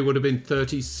 Harry would have been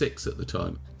 36 at the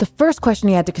time. The first question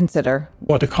he had to consider.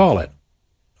 What to call it?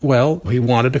 Well, he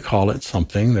wanted to call it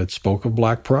something that spoke of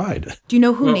black pride. Do you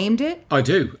know who named it? I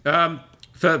do.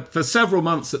 For several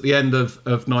months at the end of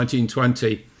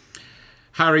 1920,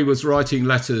 Harry was writing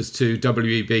letters to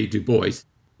W.E.B. Du Bois.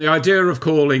 The idea of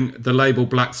calling the label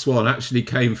Black Swan actually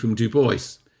came from Du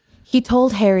Bois. He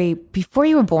told Harry, before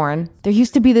you were born, there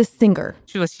used to be this singer.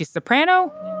 Was she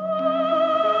soprano?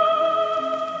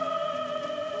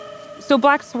 So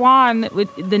Black Swan,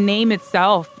 the name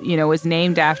itself, is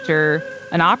named after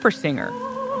an opera singer.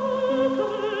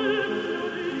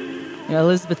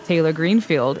 Elizabeth Taylor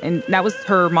Greenfield. And that was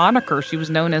her moniker. She was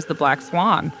known as the Black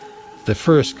Swan. The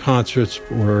first concerts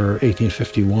were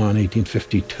 1851,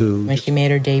 1852. When she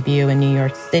made her debut in New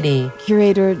York City,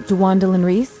 curator Gwendolyn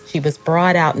Reese, she was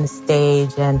brought out on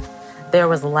stage and there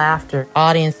was laughter.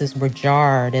 Audiences were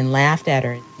jarred and laughed at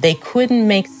her. They couldn't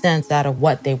make sense out of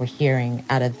what they were hearing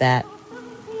out of that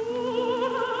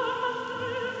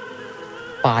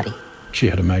body. She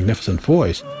had a magnificent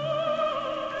voice.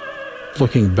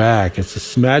 Looking back, it's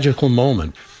this magical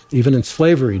moment. Even in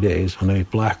slavery days, when a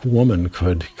black woman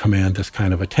could command this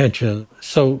kind of attention.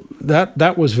 So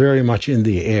that was very much in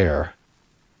the air.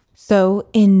 So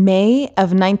in May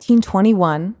of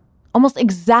 1921, almost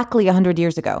exactly 100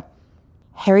 years ago,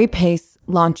 Harry Pace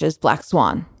launches Black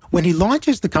Swan. When he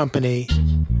launches the company,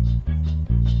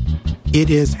 it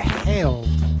is hailed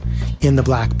in the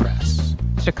black press.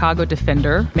 Chicago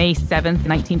Defender, May 7th,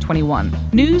 1921.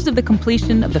 News of the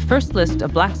completion of the first list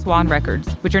of Black Swan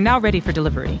records, which are now ready for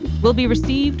delivery, will be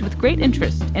received with great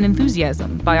interest and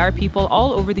enthusiasm by our people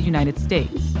all over the United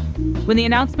States. When the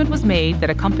announcement was made that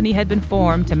a company had been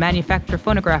formed to manufacture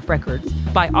phonograph records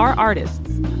by our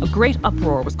artists, a great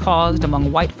uproar was caused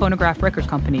among white phonograph record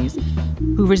companies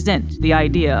who resent the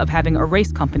idea of having a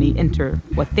race company enter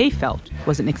what they felt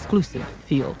was an exclusive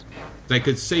field. They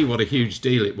could see what a huge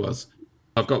deal it was.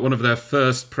 I've got one of their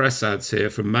first press ads here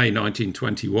from May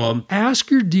 1921.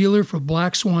 Ask your dealer for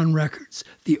Black Swan Records,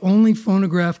 the only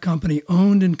phonograph company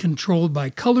owned and controlled by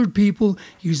colored people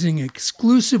using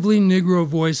exclusively Negro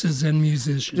voices and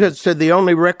musicians. So the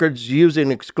only records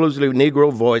using exclusively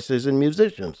Negro voices and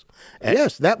musicians.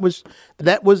 Yes, that was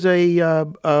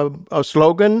a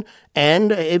slogan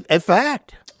and a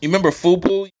fact. You remember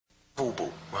FUBU? FUBU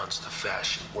runs the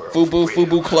fashion world.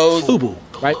 FUBU clothes. FUBU,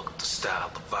 right? The style,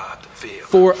 the vibe, the feel.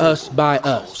 For us, by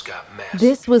us.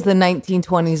 This was the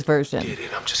 1920s version.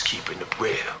 I'm just keeping it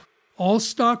real. All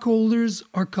stockholders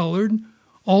are colored.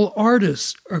 All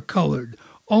artists are colored.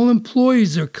 All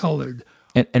employees are colored.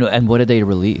 And what did they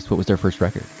release? What was their first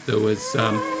record? There was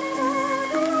At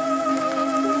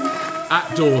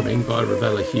Dawning by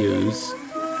Ravella Hughes.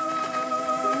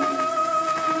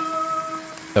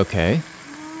 Okay.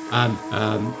 And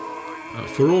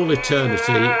For All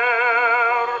Eternity.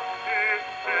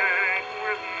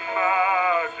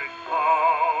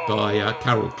 By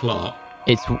Carol Clark.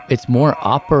 It's more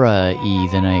opera-y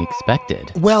than I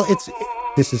expected. Well,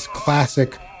 this is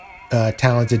classic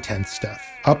Talented Tenth stuff.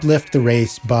 Uplift the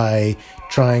race by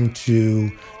trying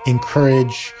to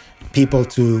encourage people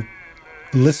to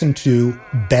listen to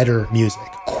better music,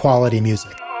 quality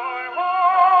music.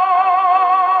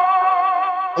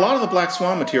 A lot of the Black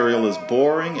Swan material is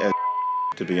boring as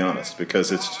to be honest,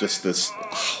 because it's just this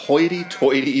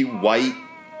hoity-toity, white,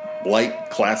 light,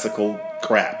 classical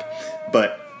crap.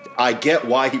 But I get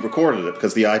why he recorded it,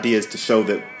 because the idea is to show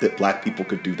that black people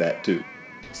could do that too.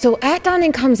 So At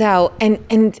Dawning comes out,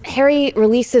 and Harry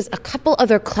releases a couple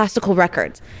other classical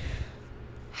records.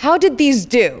 How did these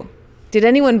do? Did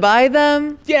anyone buy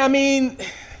them? Yeah, I mean...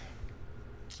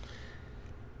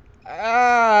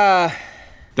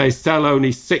 They sell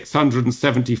only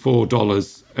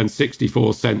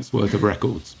 $674.64 worth of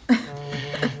records.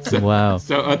 Wow.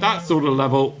 So at that sort of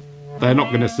level, they're not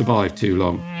going to survive too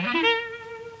long.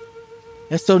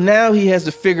 And so now he has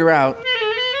to figure out,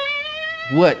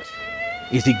 what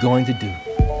is he going to do?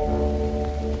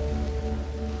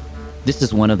 This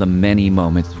is one of the many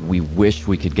moments we wish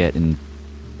we could get in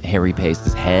Harry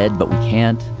Pace's head, but we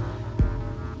can't.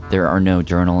 There are no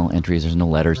journal entries, there's no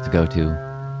letters to go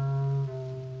to.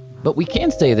 But we can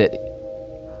say that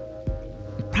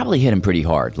it probably hit him pretty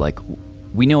hard. Like,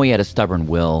 we know he had a stubborn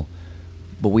will,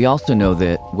 but we also know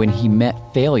that when he met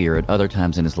failure at other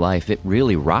times in his life, it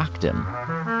really rocked him.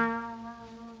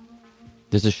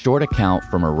 There's a short account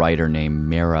from a writer named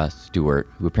Mara Stewart,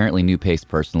 who apparently knew Pace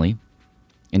personally,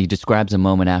 and he describes a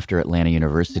moment after Atlanta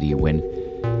University when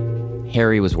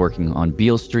Harry was working on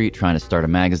Beale Street trying to start a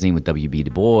magazine with W.B.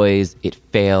 Du Bois. It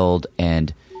failed,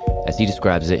 and as he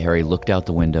describes it, Harry looked out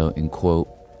the window and, quote,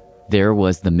 "There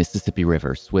was the Mississippi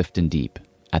River, swift and deep,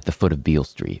 at the foot of Beale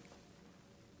Street."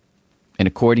 And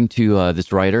according to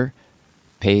this writer,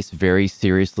 Pace very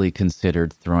seriously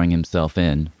considered throwing himself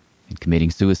in and committing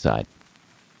suicide.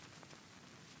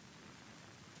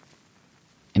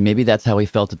 And maybe that's how he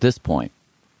felt at this point.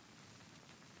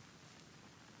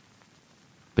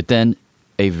 But then,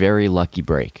 a very lucky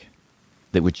break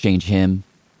that would change him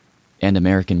and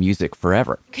American music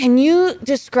forever. Can you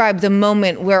describe the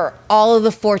moment where all of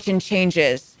the fortune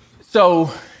changes?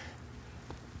 So,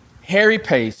 Harry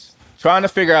Pace, trying to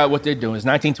figure out what they're doing. It's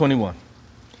 1921.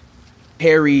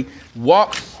 Harry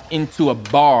walks into a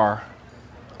bar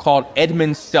called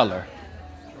Edmund's Cellar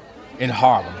in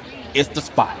Harlem. It's the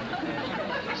spot.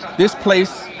 This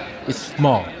place is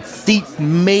small. Seats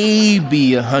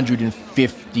maybe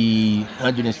 150,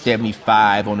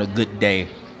 175 on a good day.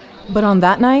 But on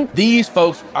that night, these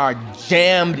folks are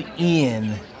jammed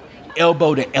in,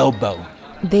 elbow to elbow.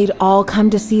 They'd all come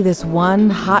to see this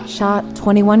one hotshot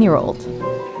 21-year-old.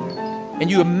 And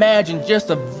you imagine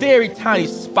just a very tiny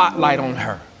spotlight on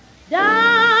her.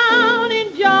 Down in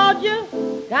Georgia,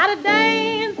 got a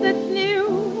dance that's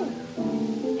new.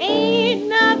 Ain't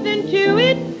nothing to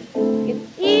it,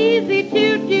 it's easy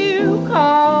to do.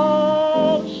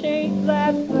 Call, shake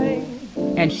that thing.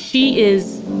 And she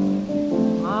is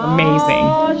amazing.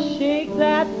 Oh, shake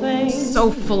that thing. So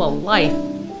full of life.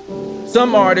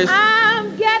 Some artists,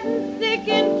 I'm getting sick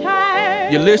and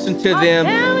tired. you listen to them,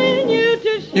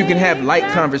 you can have light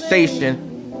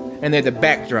conversation, and they're the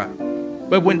backdrop.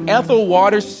 But when Ethel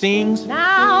Waters sings,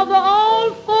 now the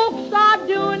old folks are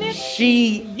doing it.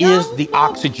 She is the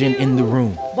oxygen in the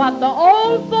room. But the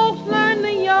old folks learn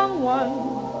the young ones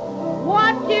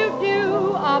what you do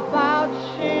about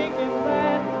shaking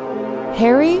that.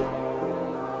 Harry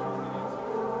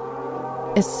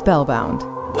is spellbound.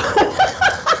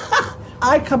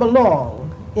 I come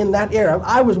along in that era.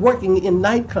 I was working in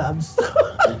nightclubs.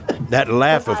 That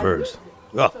laugh of hers.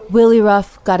 Oh. Willie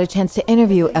Ruff got a chance to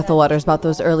interview Ethel Waters about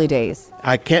those early days.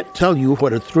 I can't tell you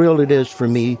what a thrill it is for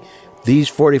me, these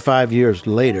 45 years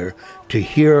later, to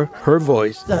hear her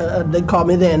voice. They called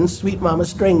me then Sweet Mama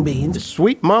String Beans.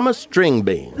 Sweet Mama String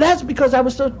Beans. That's because I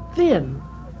was so thin.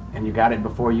 And you got it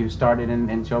before you started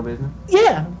in show business?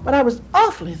 Yeah, but I was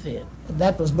awfully thin.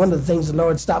 That was one of the things the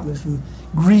Lord stopped me from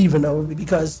grieving over me,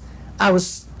 because I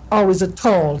was always a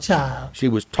tall child. She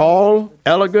was tall,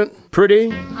 elegant,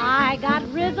 pretty. I got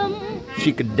rhythm.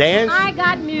 She could dance. I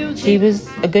got music. She was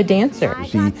a good dancer.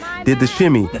 She did the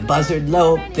shimmy. The buzzard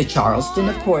lope, the Charleston,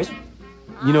 of course.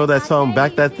 You know that song,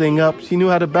 Back That Thing Up? She knew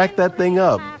how to back that thing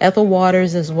up. Ethel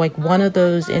Waters is like one of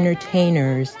those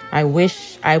entertainers. I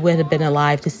wish I would have been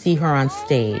alive to see her on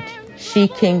stage. She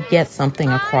can get something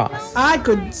across. I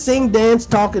could sing, dance,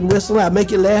 talk, and whistle. I'd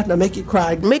make you laugh and I'd make you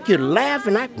cry. Make you laugh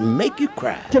and I'd make you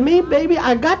cry. To me, baby,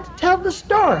 I got to tell the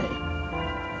story.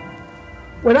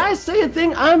 When I say a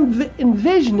thing, I'm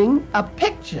envisioning a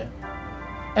picture.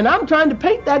 And I'm trying to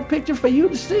paint that picture for you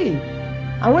to see.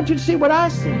 I want you to see what I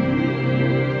see.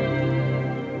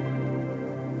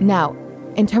 Now,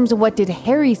 in terms of what did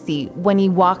Harry see when he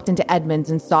walked into Edmonds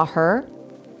and saw her,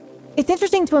 it's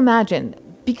interesting to imagine,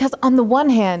 because on the one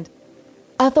hand,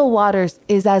 Ethel Waters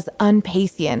is as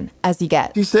un-Pacian as you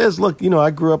get. She says, look,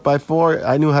 I grew up by 4.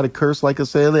 I knew how to curse like a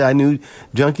sailor. I knew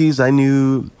junkies. I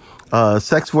knew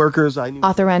sex workers. I knew...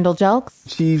 Author Randall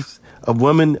Jelks. She's a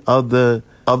woman of the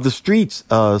streets,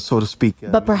 so to speak.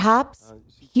 But perhaps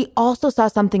he also saw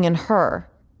something in her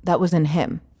that was in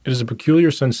him. It is a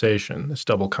peculiar sensation, this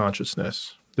double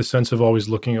consciousness, the sense of always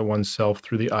looking at oneself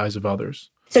through the eyes of others.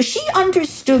 So she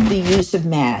understood the use of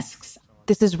masks.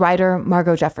 This is writer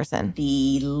Margot Jefferson.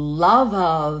 The love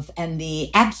of and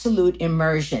the absolute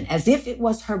immersion, as if it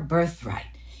was her birthright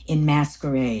in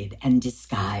masquerade and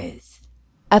disguise.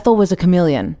 Ethel was a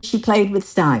chameleon. She played with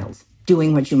styles,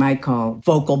 doing what you might call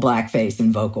vocal blackface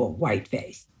and vocal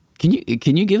whiteface. Can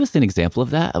you give us an example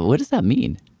of that? What does that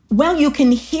mean? Well, you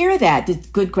can hear that, it's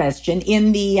a good question,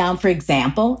 in the, for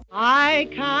example, I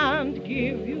can't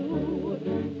give you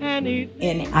anything.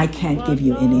 In I Can't Give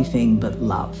You Anything But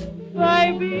Love.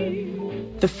 Baby.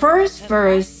 The first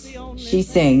verse she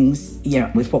sings,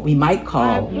 with what we might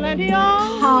call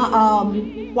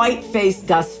white-faced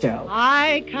gusto.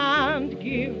 I can't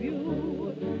give you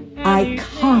I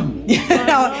come.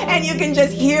 And you can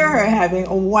just hear her having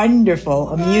a wonderful,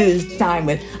 amused time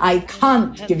with I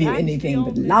can't give you anything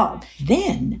but love.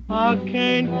 Then I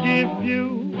can't give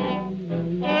you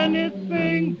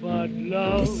anything but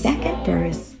love. The second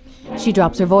verse, she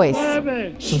drops her voice.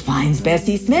 She finds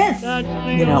Bessie Smith.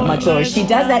 Much lower. She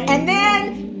does that. And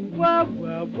then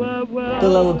the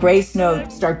little grace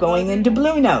notes start going into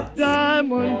blue notes.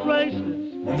 Diamond bracelets.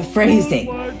 The phrasing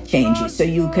changes, so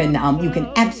you can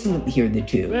absolutely hear the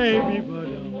two.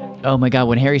 Oh my God,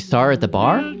 when Harry saw her at the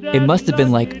bar, it must have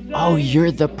been like, oh, you're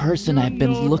the person I've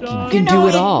been looking. You can do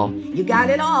it all. You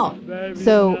got it all.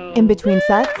 So, in between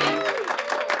sets,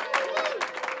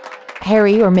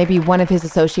 Harry, or maybe one of his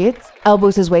associates,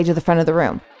 elbows his way to the front of the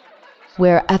room,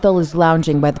 where Ethel is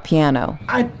lounging by the piano.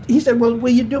 He said, well,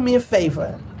 will you do me a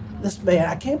favor? This man,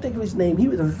 I can't think of his name. He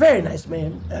was a very nice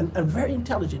man and a very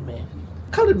intelligent man.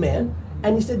 Colored man,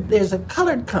 and he said, there's a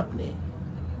colored company.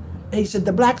 And he said,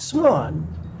 the Black Swan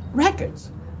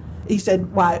Records. He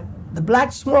said, why, the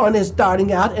Black Swan is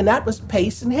starting out, and that was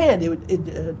Pace and Handy.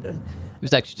 It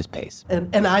was actually just Pace.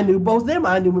 And I knew both of them.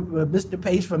 I knew Mr.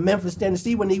 Pace from Memphis,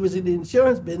 Tennessee, when he was in the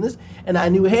insurance business, and I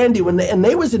knew Handy and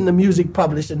they was in the music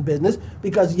publishing business,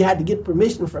 because you had to get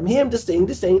permission from him to sing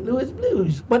the St. Louis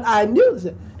Blues. But I knew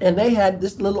that. And they had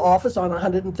this little office on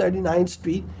 139th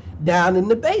Street down in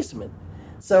the basement.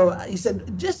 So he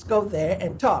said, just go there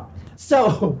and talk.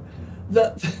 So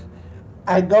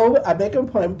I make an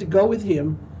appointment to go with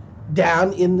him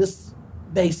down in this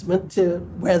basement to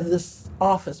where this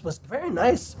office was. A very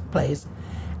nice place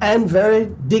and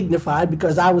very dignified,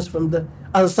 because I was from the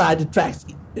other side of the tracks.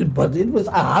 But it was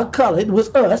our color, it was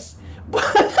us.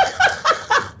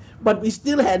 But we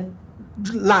still had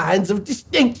lines of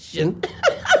distinction.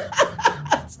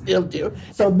 Still do.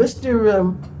 So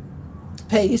Mr.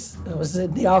 Pace was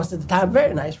in the office at the time,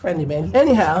 very nice, friendly man.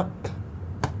 Anyhow,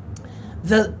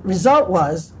 the result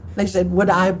was, they said, would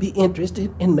I be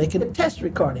interested in making a test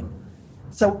recording?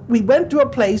 So we went to a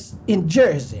place in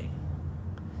Jersey.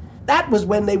 That was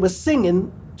when they were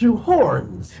singing through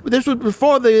horns. This was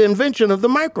before the invention of the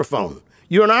microphone.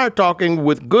 You and I are talking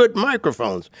with good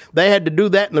microphones. They had to do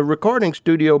that in the recording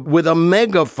studio with a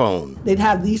megaphone. They'd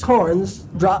have these horns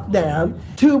drop down,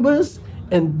 tubas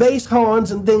and bass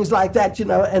horns and things like that,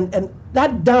 and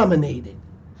that dominated.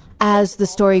 As the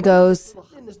story goes,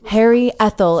 Harry,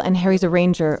 Ethel, and Harry's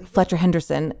arranger, Fletcher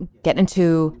Henderson, get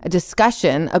into a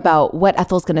discussion about what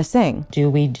Ethel's going to sing. Do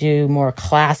we do more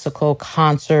classical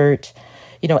concert,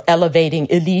 elevating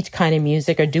elite kind of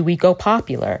music, or do we go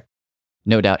popular?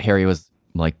 No doubt Harry was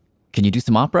like, can you do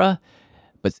some opera?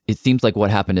 But it seems like what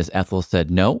happened is Ethel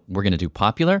said, no, we're going to do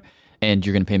popular, and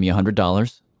you're going to pay me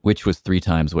 $100, which was 3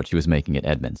 times what she was making at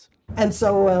Edmonds. And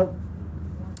so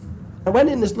I went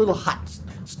in this little hot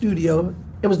studio.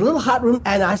 It was a little hot room,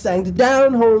 and I sang the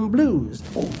Down Home Blues.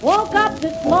 Woke up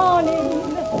this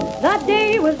morning, the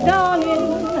day was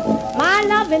dawning. My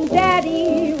loving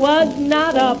daddy was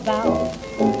not about,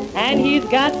 and he's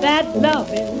got that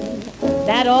loving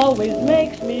that always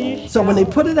makes me shout. So when they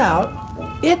put it out,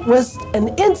 it was an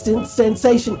instant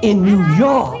sensation in New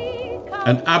York.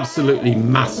 An absolutely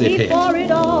massive hit. Before it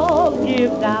all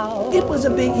gives out. It was a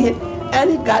big hit,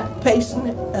 and it got Payson,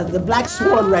 the Black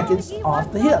Swan records,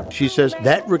 off the hip. She says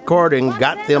that recording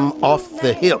got them off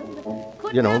the hip,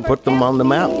 put them on the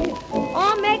map.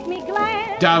 Or make me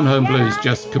glad. Down Home Blues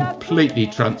just completely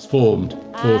transformed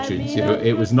fortunes.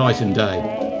 It was night and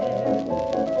day.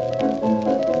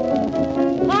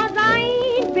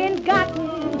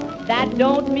 That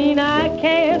don't mean I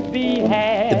can't be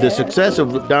had. The success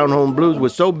of Down Home Blues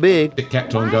was so big, it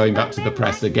kept on going back to the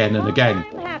press again and again.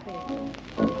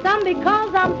 Some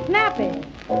because I'm snappy.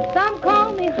 Some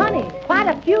call me honey. Quite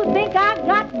a few think I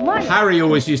got money. Harry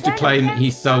always used to claim he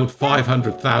sold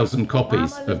 500,000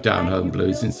 copies of Down Home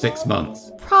Blues in 6 months.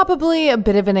 Probably a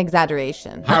bit of an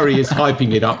exaggeration. Harry is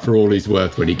hyping it up for all he's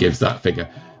worth when he gives that figure.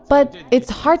 But it's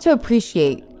hard to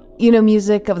appreciate.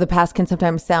 Music of the past can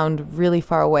sometimes sound really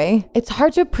far away. It's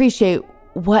hard to appreciate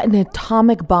what an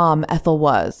atomic bomb Ethel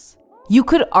was. You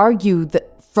could argue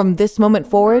that from this moment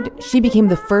forward, she became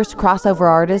the first crossover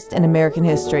artist in American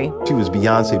history. She was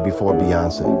Beyonce before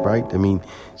Beyonce, right? I mean,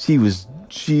 she was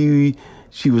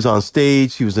on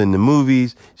stage, she was in the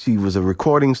movies, she was a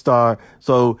recording star,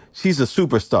 so she's a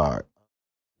superstar.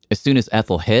 As soon as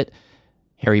Ethel hit,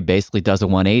 Harry basically does a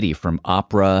 180 from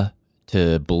opera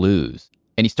to blues.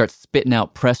 And he starts spitting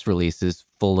out press releases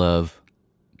full of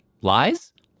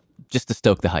lies just to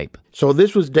stoke the hype. So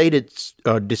this was dated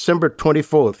December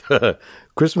 24th,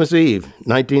 Christmas Eve,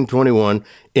 1921,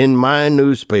 in my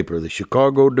newspaper, the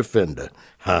Chicago Defender.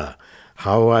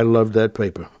 How I loved that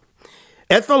paper.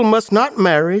 Ethel must not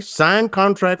marry, sign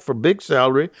contract for big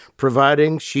salary,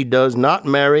 providing she does not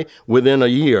marry within a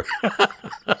year.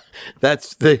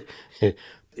 This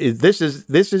is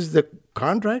the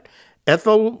contract?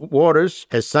 Ethel Waters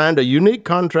has signed a unique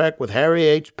contract with Harry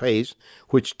H. Pace,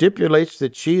 which stipulates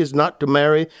that she is not to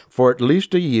marry for at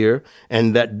least a year,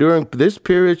 and that during this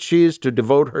period she is to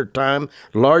devote her time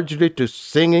largely to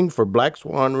singing for Black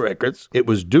Swan Records. It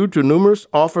was due to numerous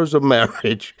offers of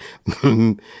marriage,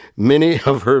 many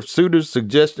of her suitors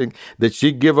suggesting that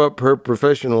she give up her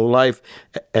professional life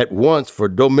at once for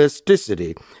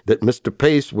domesticity, that Mr.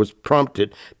 Pace was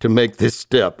prompted to make this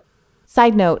step.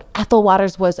 Side note, Ethel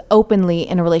Waters was openly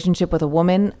in a relationship with a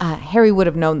woman. Harry would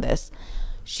have known this.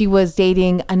 She was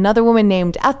dating another woman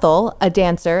named Ethel, a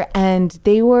dancer, and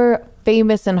they were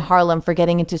famous in Harlem for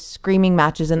getting into screaming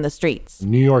matches in the streets.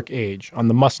 New York Age on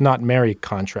the must not marry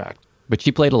contract. But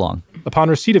she played along. Upon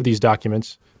receipt of these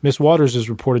documents, Miss Waters is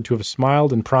reported to have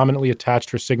smiled and prominently attached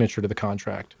her signature to the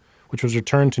contract, which was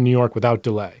returned to New York without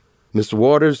delay. Miss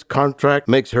Waters' contract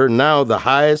makes her now the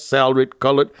highest salaried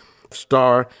colored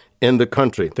star in the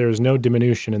country. There is no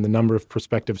diminution in the number of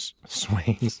prospective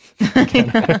swains.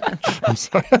 I'm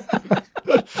sorry.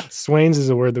 Swains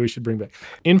is a word that we should bring back.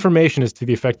 Information is to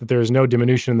the effect that there is no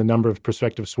diminution in the number of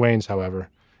prospective swains, however,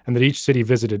 and that each city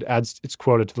visited adds its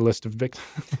quota to the list of victims.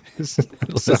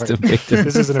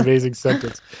 This is an amazing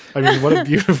sentence. I mean, what a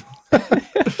beautiful...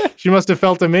 She must have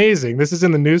felt amazing. This is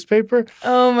in the newspaper.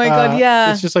 Oh my God,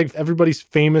 yeah. It's just like everybody's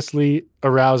famously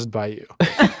aroused by you.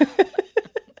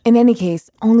 In any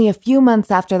case, only a few months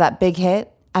after that big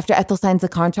hit, after Ethel signs the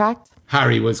contract,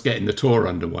 Harry was getting the tour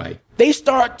underway. They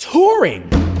start touring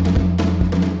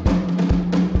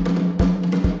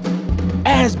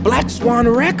as Black Swan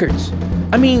Records.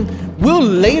 I mean, we'll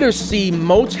later see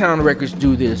Motown Records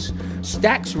do this,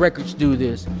 Stax Records do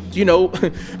this,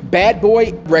 Bad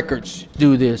Boy Records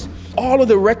do this. All of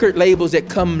the record labels that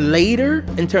come later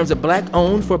in terms of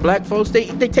black-owned for black folks, they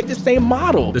take the same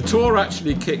model. The tour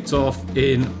actually kicked off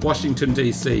in Washington,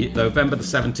 D.C., November the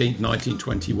 17th,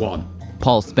 1921.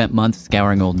 Paul spent months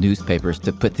scouring old newspapers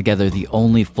to put together the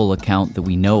only full account that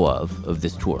we know of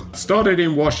this tour. Started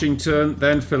in Washington,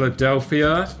 then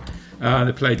Philadelphia.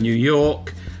 They played New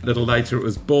York. A little later it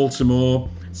was Baltimore.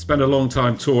 Spent a long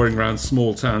time touring around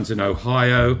small towns in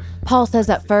Ohio. Paul says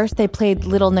at first they played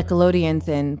little Nickelodeons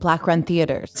in black-run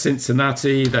theaters.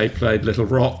 Cincinnati, they played Little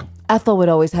Rock. Ethel would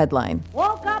always headline.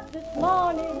 Woke up this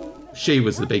morning. She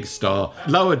was the big star.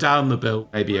 Lower down the bill,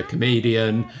 maybe a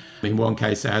comedian. In one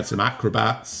case, they had some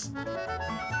acrobats.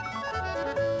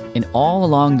 And all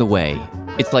along the way,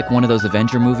 it's like one of those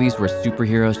Avenger movies where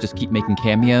superheroes just keep making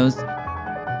cameos.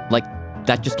 Like,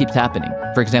 that just keeps happening.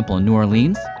 For example, in New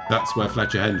Orleans. That's where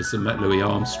Fletcher Henderson met Louis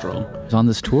Armstrong. Was on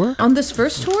this tour? On this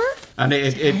first tour? And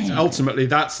it ultimately,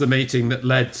 that's the meeting that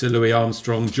led to Louis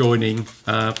Armstrong joining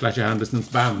Fletcher Henderson's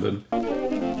band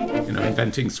and,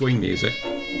 inventing swing music.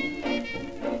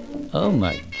 Oh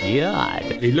my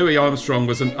God. Louis Armstrong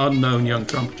was an unknown young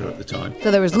trumpeter at the time.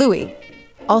 So there was Louis.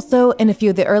 Also, in a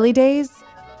few of the early days,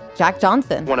 Jack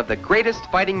Johnson. One of the greatest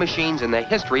fighting machines in the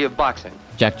history of boxing.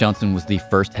 Jack Johnson was the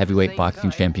first heavyweight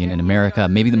boxing champion in America,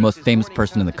 maybe the most famous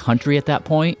person in the country at that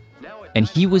point. And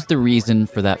he was the reason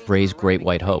for that phrase, Great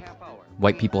White Hope.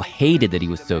 White people hated that he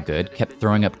was so good, kept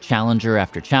throwing up challenger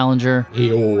after challenger.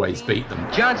 He always beat them.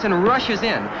 Johnson rushes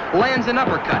in, lands an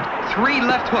uppercut, 3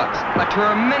 left hooks, a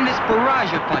tremendous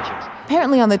barrage of punches.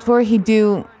 Apparently on the tour, he'd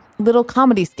do little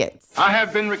comedy skits. I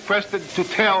have been requested to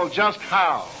tell just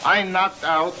how I knocked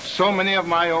out so many of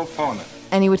my opponents.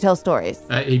 And he would tell stories.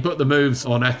 He put the moves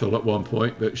on Ethel at one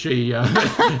point, but she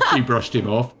she brushed him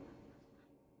off.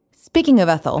 Speaking of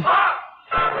Ethel.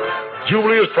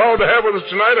 Jubilee is proud to have with us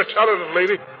tonight a talented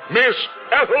lady, Miss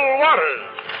Ethel Waters.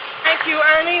 Thank you,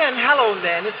 Ernie, and hello,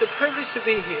 Len. It's a privilege to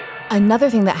be here. Another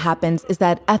thing that happens is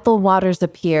that Ethel Waters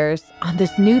appears on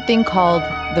this new thing called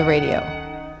the radio.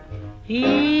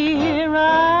 Here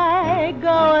I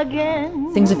go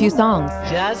again. Sings a few songs.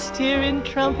 Just hearing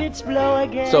trumpets blow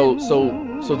again.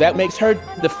 So that makes her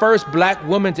the first black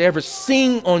woman to ever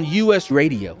sing on U.S.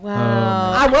 radio.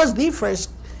 Wow. I was the first,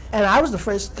 and I was the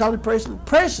first colored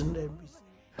person.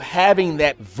 Having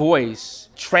that voice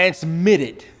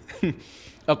transmitted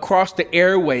across the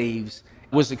airwaves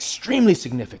was extremely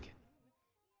significant.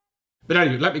 But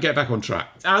anyway, let me get back on track.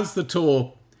 As the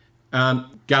tour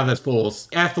gathered force,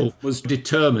 Ethel was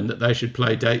determined that they should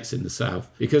play dates in the South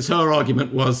because her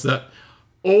argument was that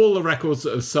all the records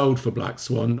that have sold for Black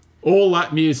Swan, all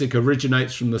that music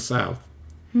originates from the South.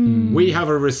 We have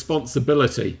a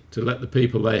responsibility to let the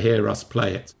people they hear us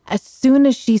play it. As soon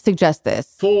as she suggests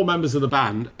this, 4 members of the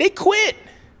band, they quit.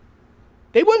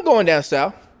 They weren't going down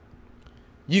south.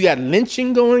 You got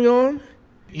lynching going on.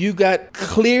 You got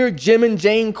clear Jim and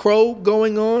Jane Crow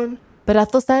going on. But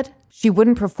Ethel said she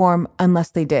wouldn't perform unless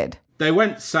they did. They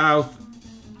went south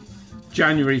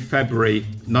January, February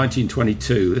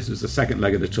 1922. This was the second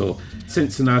leg of the tour.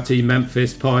 Cincinnati,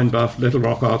 Memphis, Pine Bluff, Little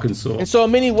Rock, Arkansas. And so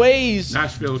in many ways,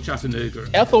 Nashville, Chattanooga,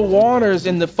 Ethel Waters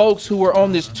and the folks who were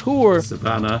on this tour,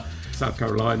 Savannah, South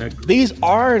Carolina. These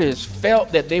artists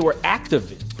felt that they were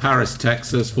activists. Paris,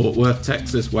 Texas, Fort Worth,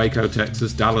 Texas, Waco,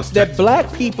 Texas, Dallas, that Texas.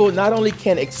 Black people not only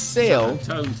can excel,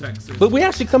 San Antonio, Texas, but we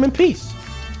actually come in peace.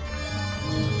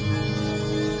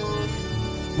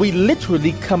 We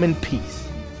literally come in peace.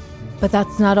 But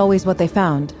that's not always what they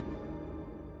found.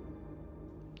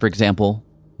 For example,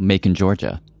 Macon,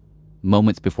 Georgia.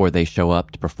 Moments before they show up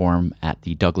to perform at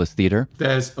the Douglas Theater,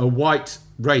 there's a white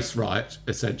race riot,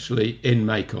 essentially, in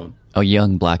Macon. A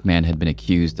young black man had been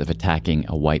accused of attacking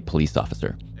a white police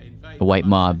officer. A white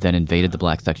mob then invaded the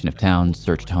black section of town,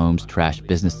 searched homes, trashed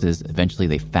businesses. Eventually,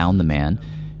 they found the man,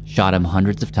 shot him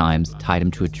hundreds of times, tied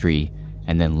him to a tree,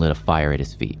 and then lit a fire at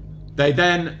his feet. They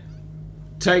then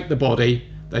take the body,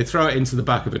 they throw it into the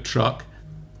back of a truck,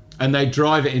 and they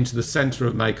drive it into the centre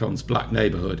of Macon's black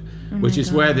neighbourhood, which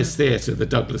is where this theatre, the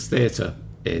Douglas Theatre,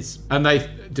 is. And they,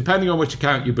 depending on which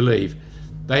account you believe,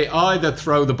 they either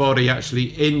throw the body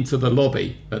actually into the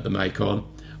lobby at the Macon,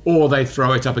 or they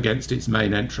throw it up against its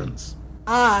main entrance.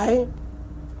 I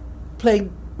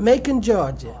played Macon,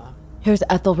 Georgia. Here's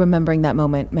Ethel remembering that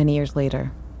moment many years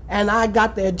later. And I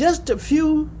got there just a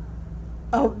few,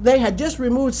 they had just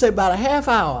removed, say, about a half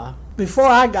hour before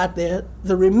I got there,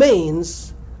 the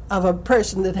remains of a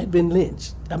person that had been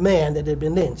lynched, a man that had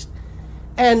been lynched.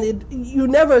 And you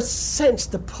never sense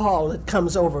the pall that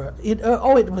comes over. It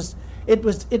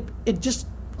just,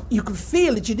 you could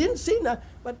feel it. You didn't see nothing.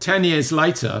 But 10 years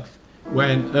later,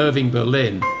 when Irving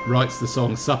Berlin writes the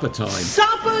song Supper Time,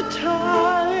 Supper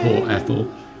time for Ethel,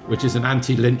 which is an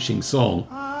anti-lynching song,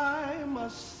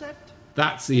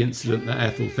 that's the incident that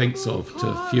Ethel thinks of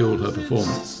to fuel her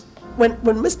performance. When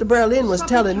Mr. Berlin was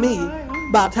telling me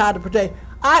about how to protect.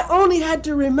 I only had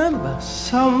to remember.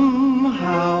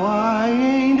 Somehow I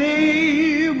ain't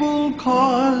able,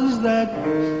 'cause that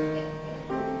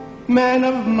man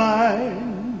of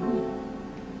mine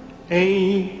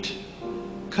ain't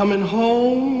coming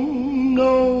home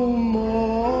no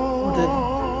more. The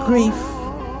grief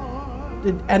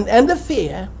and the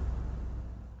fear.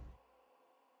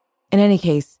 In any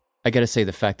case, I gotta say,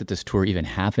 the fact that this tour even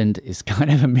happened is kind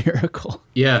of a miracle.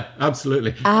 Yeah,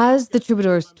 absolutely. as the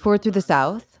Troubadours toured through the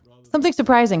South, something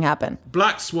surprising happened.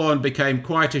 Black Swan became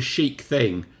quite a chic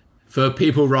thing for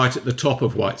people right at the top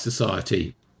of white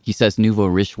society. He says nouveau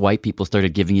riche white people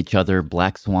started giving each other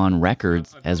Black Swan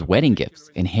records as wedding gifts,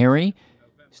 and Harry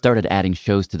started adding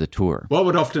shows to the tour. What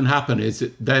would often happen is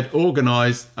that they'd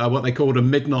organise what they called a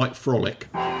midnight frolic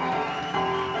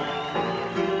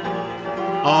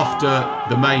after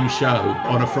the main show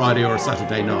on a Friday or a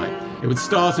Saturday night. It would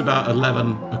start about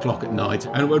 11 o'clock at night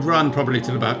and it would run probably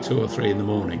till about 2 or 3 in the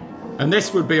morning. And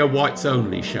this would be a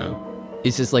whites-only show.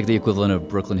 Is this like the equivalent of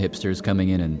Brooklyn hipsters coming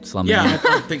in and slumming? Yeah,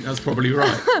 I think that's probably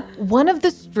right. One of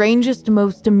the strangest,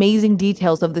 most amazing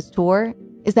details of this tour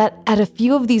is that at a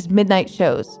few of these midnight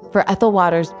shows, for Ethel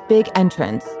Waters' big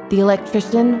entrance, the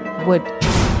electrician would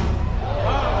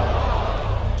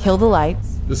kill the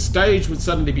lights. The stage would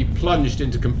suddenly be plunged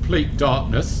into complete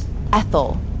darkness.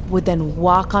 Ethel would then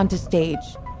walk onto stage,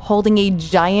 holding a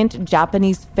giant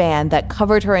Japanese fan that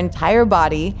covered her entire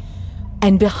body,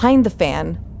 and behind the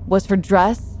fan was her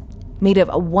dress made of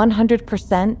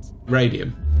 100%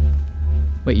 radium.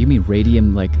 Wait, you mean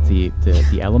radium like the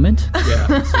element? Yeah,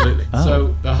 absolutely. Oh.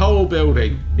 So the whole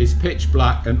building is pitch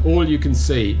black and all you can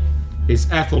see is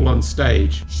Ethel on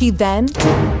stage. She then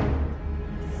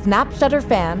snapped shut her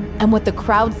fan, and what the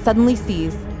crowd suddenly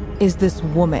sees is this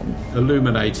woman.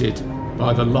 Illuminated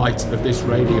by the light of this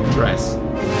radium dress.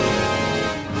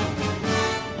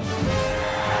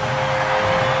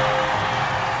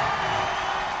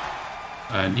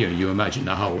 And, you imagine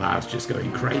the whole house just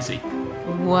going crazy.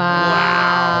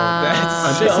 Wow.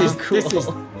 That's This is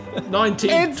 1922.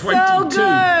 It's so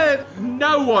good.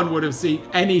 No one would have seen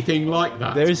anything like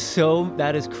that.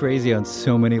 That is crazy on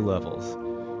so many levels.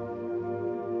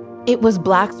 It was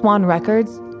Black Swan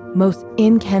Records' most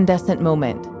incandescent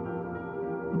moment.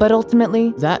 But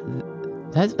ultimately, that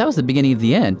was the beginning of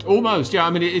the end. Almost, yeah. I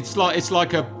mean, it's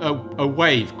like a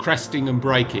wave cresting and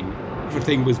breaking.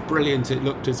 Everything was brilliant. It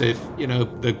looked as if,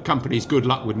 the company's good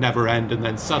luck would never end, and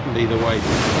then suddenly the wave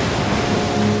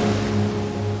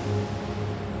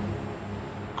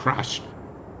crashed.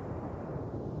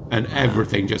 And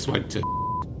everything just went to...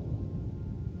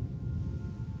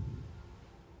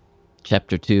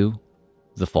 Chapter 2,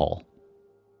 The Fall.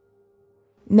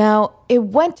 now it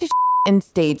went to in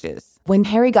stages. When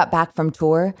Harry got back from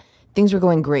tour, things were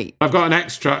going great. I've got an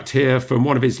extract here from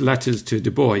one of his letters to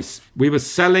Du Bois. We were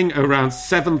selling around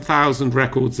 7,000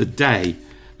 records a day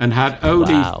and had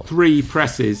only 3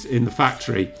 presses in the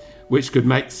factory, which could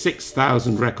make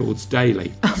 6,000 records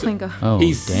daily. Oh my God.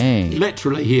 Oh, dang.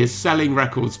 Literally, he is selling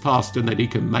records faster than he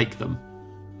can make them.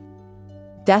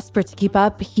 Desperate to keep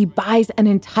up, he buys an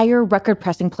entire record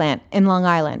pressing plant in Long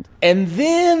Island. And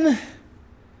then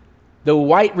the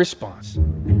white response,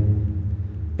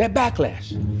 that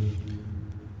backlash.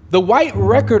 The white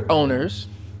record owners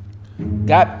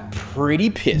got pretty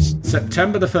pissed.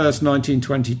 September the 1st,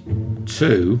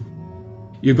 1922,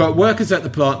 you've got workers at the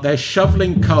plant, they're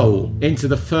shoveling coal into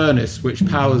the furnace which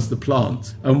powers the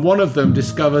plant. And one of them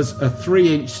discovers a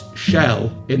 3-inch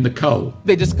shell in the coal.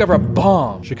 They discover a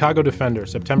bomb. Chicago Defender,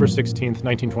 September 16th,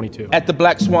 1922. At the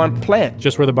Black Swan plant.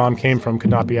 Just where the bomb came from could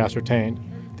not be ascertained.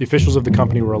 The officials of the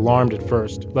company were alarmed at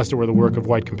first, lest it were the work of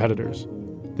white competitors.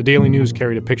 The Daily News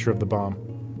carried a picture of the bomb,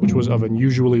 which was of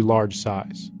unusually large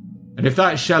size. And if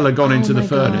that shell had gone into the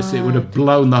furnace, it would have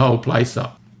blown the whole place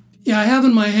up. Yeah, I have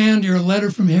in my hand here a letter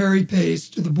from Harry Pace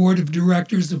to the board of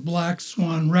directors of Black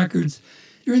Swan Records.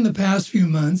 During the past few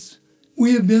months,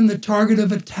 we have been the target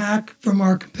of attack from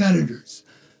our competitors.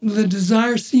 The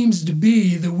desire seems to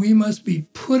be that we must be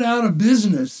put out of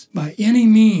business by any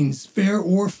means, fair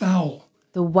or foul.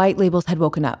 The white labels had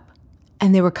woken up,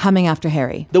 and they were coming after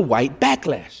Harry. The white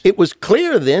backlash. It was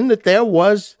clear then that there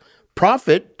was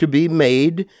profit to be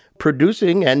made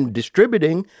producing and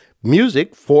distributing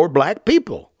music for black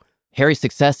people. Harry's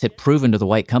success had proven to the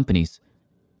white companies,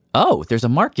 there's a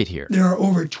market here. There are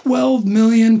over 12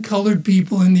 million colored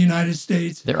people in the United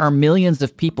States. There are millions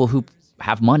of people who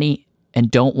have money and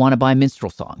don't want to buy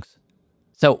minstrel songs.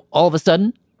 So all of a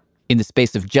sudden, in the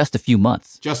space of just a few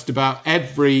months, just about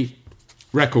every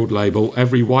record label,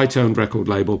 every white-owned record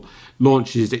label,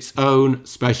 launches its own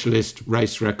specialist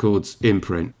Race Records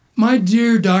imprint. My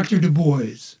dear Dr. Du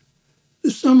Bois, The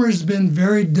summer has been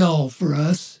very dull for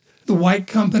us. The white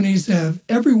companies have,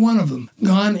 every one of them,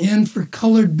 gone in for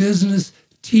colored business,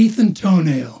 teeth and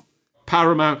toenail.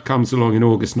 Paramount comes along in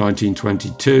August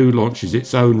 1922, launches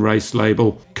its own race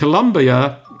label.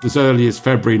 Columbia, as early as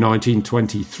February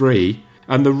 1923.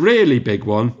 And the really big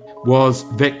one was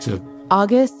Victor.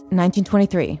 August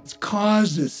 1923. It's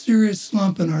caused a serious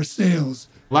slump in our sales.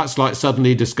 That's like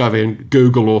suddenly discovering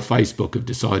Google or Facebook have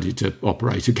decided to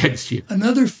operate against you.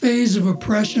 Another phase of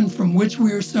oppression from which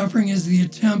we are suffering is the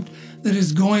attempt that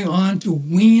is going on to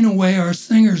wean away our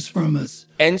singers from us.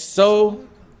 And so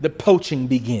the poaching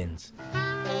begins.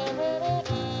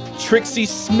 Trixie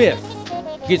Smith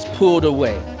gets pulled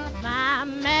away. My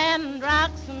man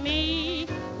rocks me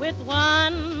with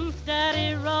one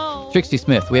steady roll. Trixie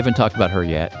Smith, we haven't talked about her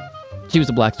yet. She was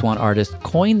a Black Swan artist,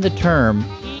 coined the term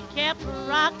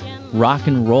rock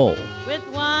and roll with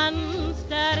one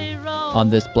steady roll. On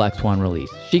this Black Swan release.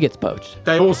 She gets poached.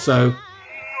 They also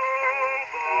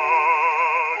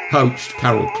poached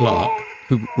Carol Clark,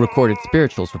 who recorded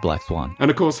spirituals for Black Swan.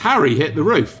 And of course, Harry hit the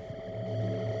roof.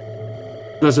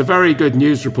 There's a very good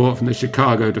news report from the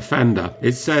Chicago Defender.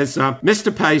 It says,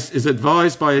 Mr. Pace is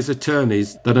advised by his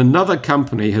attorneys that another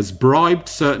company has bribed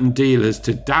certain dealers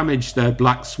to damage their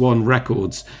Black Swan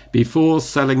records before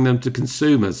selling them to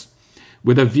consumers,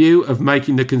 with a view of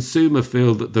making the consumer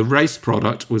feel that the race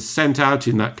product was sent out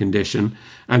in that condition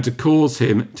and to cause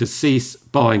him to cease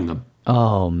buying them.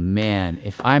 Oh, man.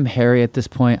 If I'm Harry at this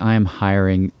point, I'm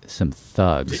hiring some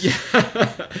thugs. Yeah.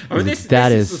 I mean, this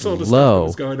is the sort of low.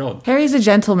 Stuff that was going on. Harry's a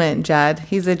gentleman, Jad.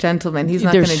 He's a gentleman. He's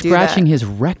not going to do that. They're scratching his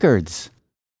records.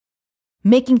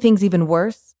 Making things even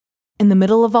worse, in the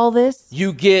middle of all this,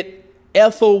 you get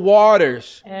Ethel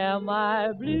Waters. Am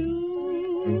I blue?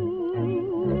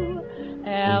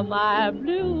 Am I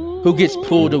blue? Who gets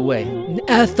pulled away?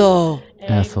 Ethel,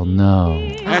 no.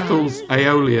 Ethel's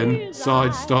Aeolian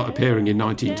sides start appearing in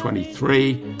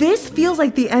 1923. This feels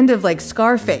like the end of like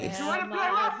Scarface.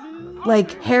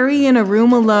 Like Harry in a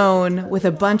room alone with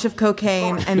a bunch of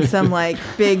cocaine and some like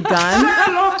big guns.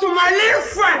 Hello to my little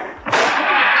friend.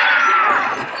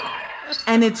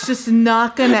 And it's just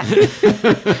not gonna.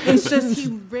 It's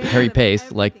just Harry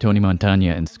Pace, like Tony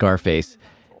Montana in Scarface,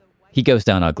 he goes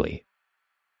down ugly.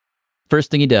 First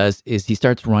thing he does is he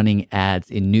starts running ads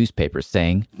in newspapers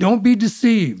saying, "Don't be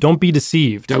deceived. Don't be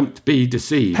deceived. Don't be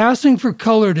deceived." Passing for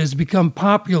colored has become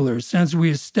popular since we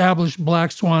established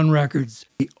Black Swan Records,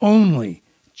 the only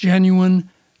genuine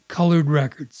colored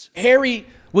records. Harry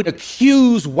would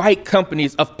accuse white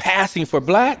companies of passing for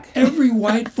black. Every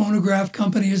white phonograph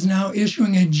company is now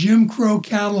issuing a Jim Crow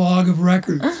catalog of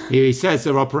records. He says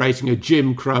they're operating a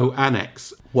Jim Crow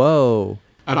annex. Whoa.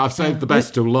 And I've saved the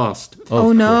best till last.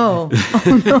 Oh no.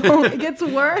 Oh no. It gets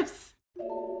worse.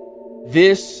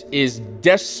 This is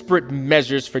desperate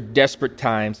measures for desperate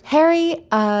times. Harry,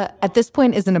 at this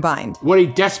point, is in a bind. What he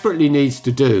desperately needs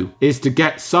to do is to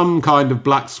get some kind of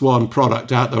Black Swan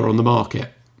product out there on the market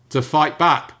to fight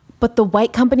back. But the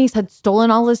white companies had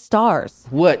stolen all his stars.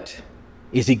 What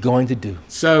is he going to do?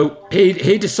 So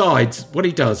he decides what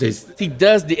he does is... He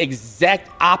does the exact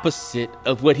opposite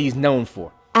of what he's known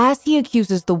for. As he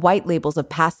accuses the white labels of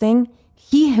passing,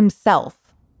 he himself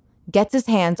gets his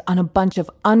hands on a bunch of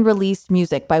unreleased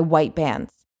music by white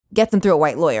bands. Gets them through a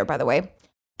white lawyer, by the way.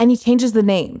 And he changes the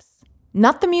names.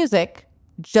 Not the music,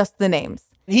 just the names.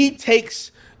 He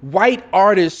takes white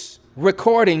artists'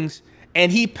 recordings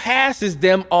and he passes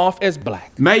them off as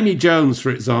black. Mamie Jones, for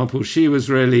example, she was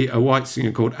really a white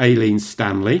singer called Aileen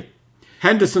Stanley.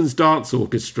 Henderson's Dance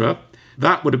Orchestra,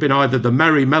 that would have been either the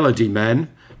Merry Melody Men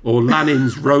or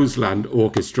Lanin's Roseland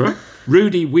Orchestra.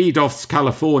 Rudy Wiedoff's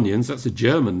Californians, that's a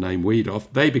German name,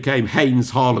 Wiedoff, they became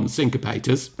Haynes Harlem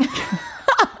Syncopators.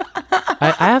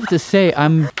 I have to say,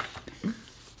 I'm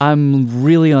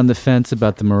really on the fence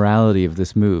about the morality of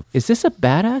this move. Is this a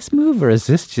badass move or is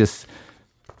this just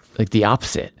like the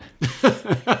opposite?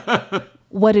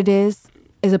 What it is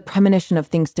a premonition of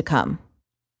things to come.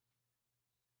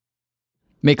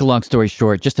 Make a long story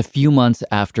short, just a few months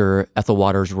after Ethel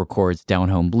Waters records Down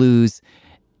Home Blues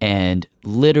and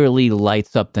literally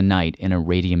lights up the night in a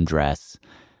radium dress,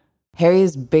 Harry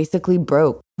is basically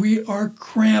broke. We are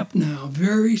cramped now,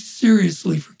 very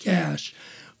seriously for cash.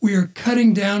 We are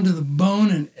cutting down to the bone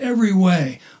in every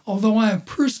way, although I have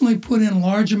personally put in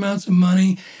large amounts of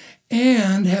money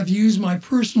and have used my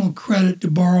personal credit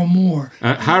to borrow more.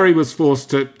 Harry was forced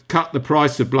to cut the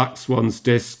price of Black Swan's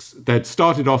discs. They'd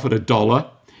started off at $1.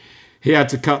 He had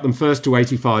to cut them first to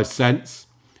 85 cents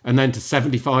and then to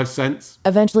 75 cents.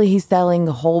 Eventually, he's selling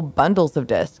whole bundles of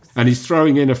discs. And he's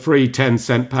throwing in a free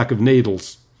 10-cent pack of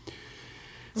needles.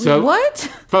 So what?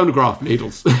 Phonograph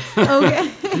needles.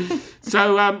 Okay.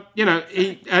 So,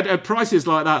 at prices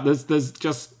like that, there's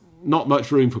just not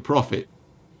much room for profit.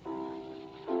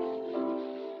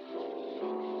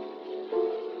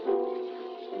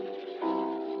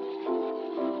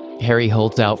 Harry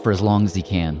holds out for as long as he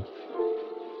can.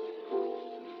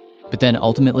 But then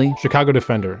ultimately, Chicago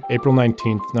Defender, April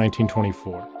 19th,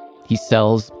 1924. He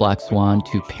sells Black Swan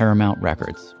to Paramount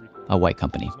Records, a white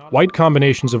company. White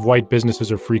combinations of white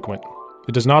businesses are frequent.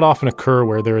 It does not often occur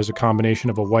where there is a combination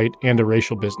of a white and a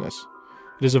racial business.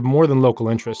 It is of more than local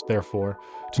interest, therefore,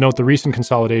 to note the recent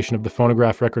consolidation of the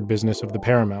phonograph record business of the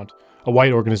Paramount, a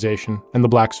white organization, and the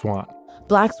Black Swan.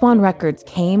 Black Swan Records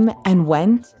came and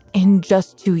went in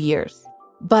just 2 years.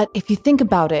 But if you think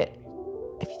about it,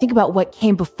 if you think about what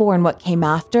came before and what came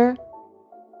after,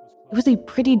 it was a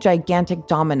pretty gigantic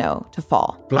domino to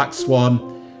fall. Black Swan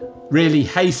really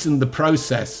hastened the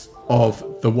process of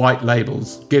the white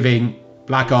labels giving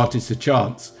black artists a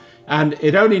chance. And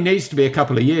it only needs to be a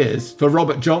couple of years for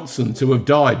Robert Johnson to have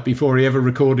died before he ever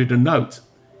recorded a note.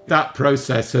 That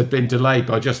process had been delayed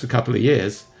by just a couple of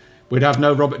years. We'd have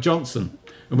no Robert Johnson.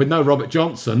 And with no Robert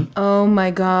Johnson, oh my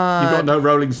God, you've got no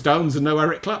Rolling Stones and no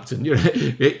Eric Clapton. That's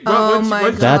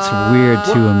weird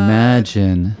to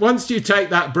imagine. Once you take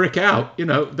that brick out,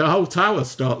 the whole tower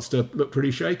starts to look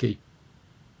pretty shaky.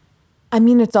 I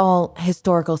mean, it's all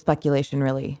historical speculation,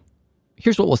 really.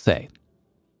 Here's what we'll say.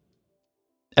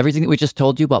 Everything that we just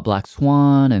told you about Black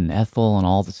Swan and Ethel and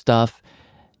all the stuff,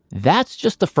 that's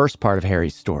just the first part of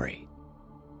Harry's story.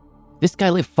 This guy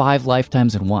lived 5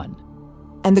 lifetimes in one.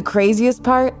 And the craziest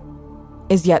part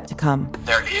is yet to come.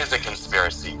 There is a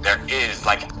conspiracy.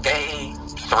 They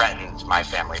threatened my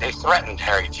family. They threatened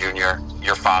Harry Jr.,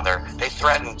 your father. They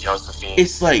threatened Josephine.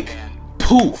 It's like,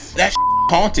 poof, that's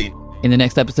haunted. In the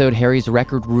next episode, Harry's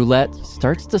record roulette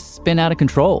starts to spin out of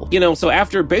control. So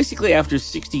after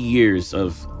 60 years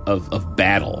of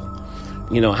battle,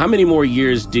 how many more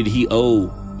years did he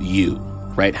owe you,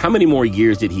 right? How many more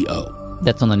years did he owe?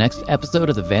 That's on the next episode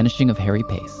of The Vanishing of Harry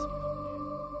Pace.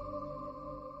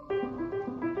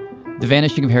 The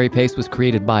Vanishing of Harry Pace was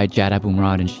created by Jad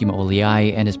Abumrad and Shima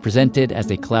Oliai and is presented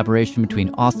as a collaboration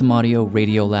between Awesome Audio,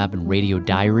 Radiolab, and Radio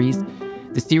Diaries.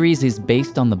 The series is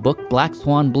based on the book Black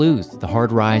Swan Blues, The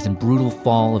Hard Rise and Brutal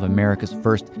Fall of America's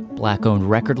First Black-Owned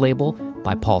Record Label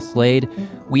by Paul Slade.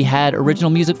 We had original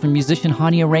music from musician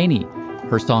Hania Rainey,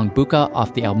 her song Buka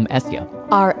off the album Essia.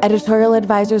 Our editorial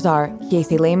advisors are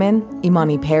Kiese Lehman,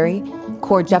 Imani Perry,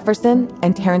 Cord Jefferson,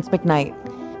 and Terrence McKnight.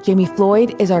 Jamie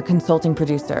Floyd is our consulting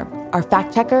producer. Our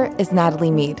fact checker is Natalie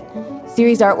Mead.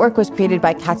 Series artwork was created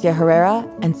by Katia Herrera,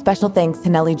 and special thanks to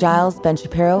Nellie Giles, Ben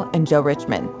Shapiro, and Joe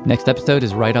Richmond. Next episode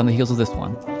is right on the heels of this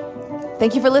one.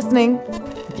 Thank you for listening.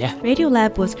 Yeah.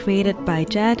 Radiolab was created by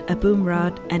Jad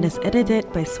Abumrad and is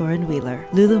edited by Soren Wheeler.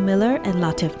 Lulu Miller and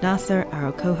Latif Nasser are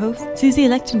our co-hosts. Susie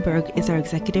Lechtenberg is our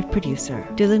executive producer.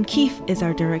 Dylan Keefe is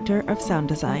our director of sound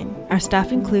design. Our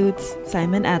staff includes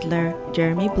Simon Adler,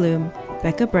 Jeremy Bloom,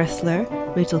 Becca Bressler,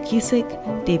 Rachel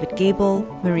Cusick, David Gable,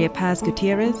 Maria Paz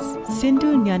Gutierrez,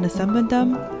 Sindhu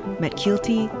Nyanasambandam, Matt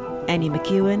Keelty, Annie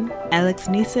McEwen, Alex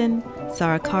Neeson,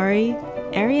 Sarah Kari,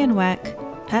 Ariane Wack,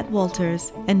 Pat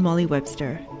Walters, and Molly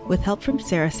Webster, with help from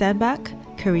Sarah Sandbach,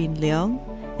 Karine Leong,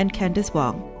 and Candice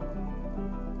Wong.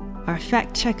 Our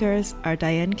fact checkers are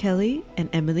Diane Kelly and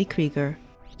Emily Krieger.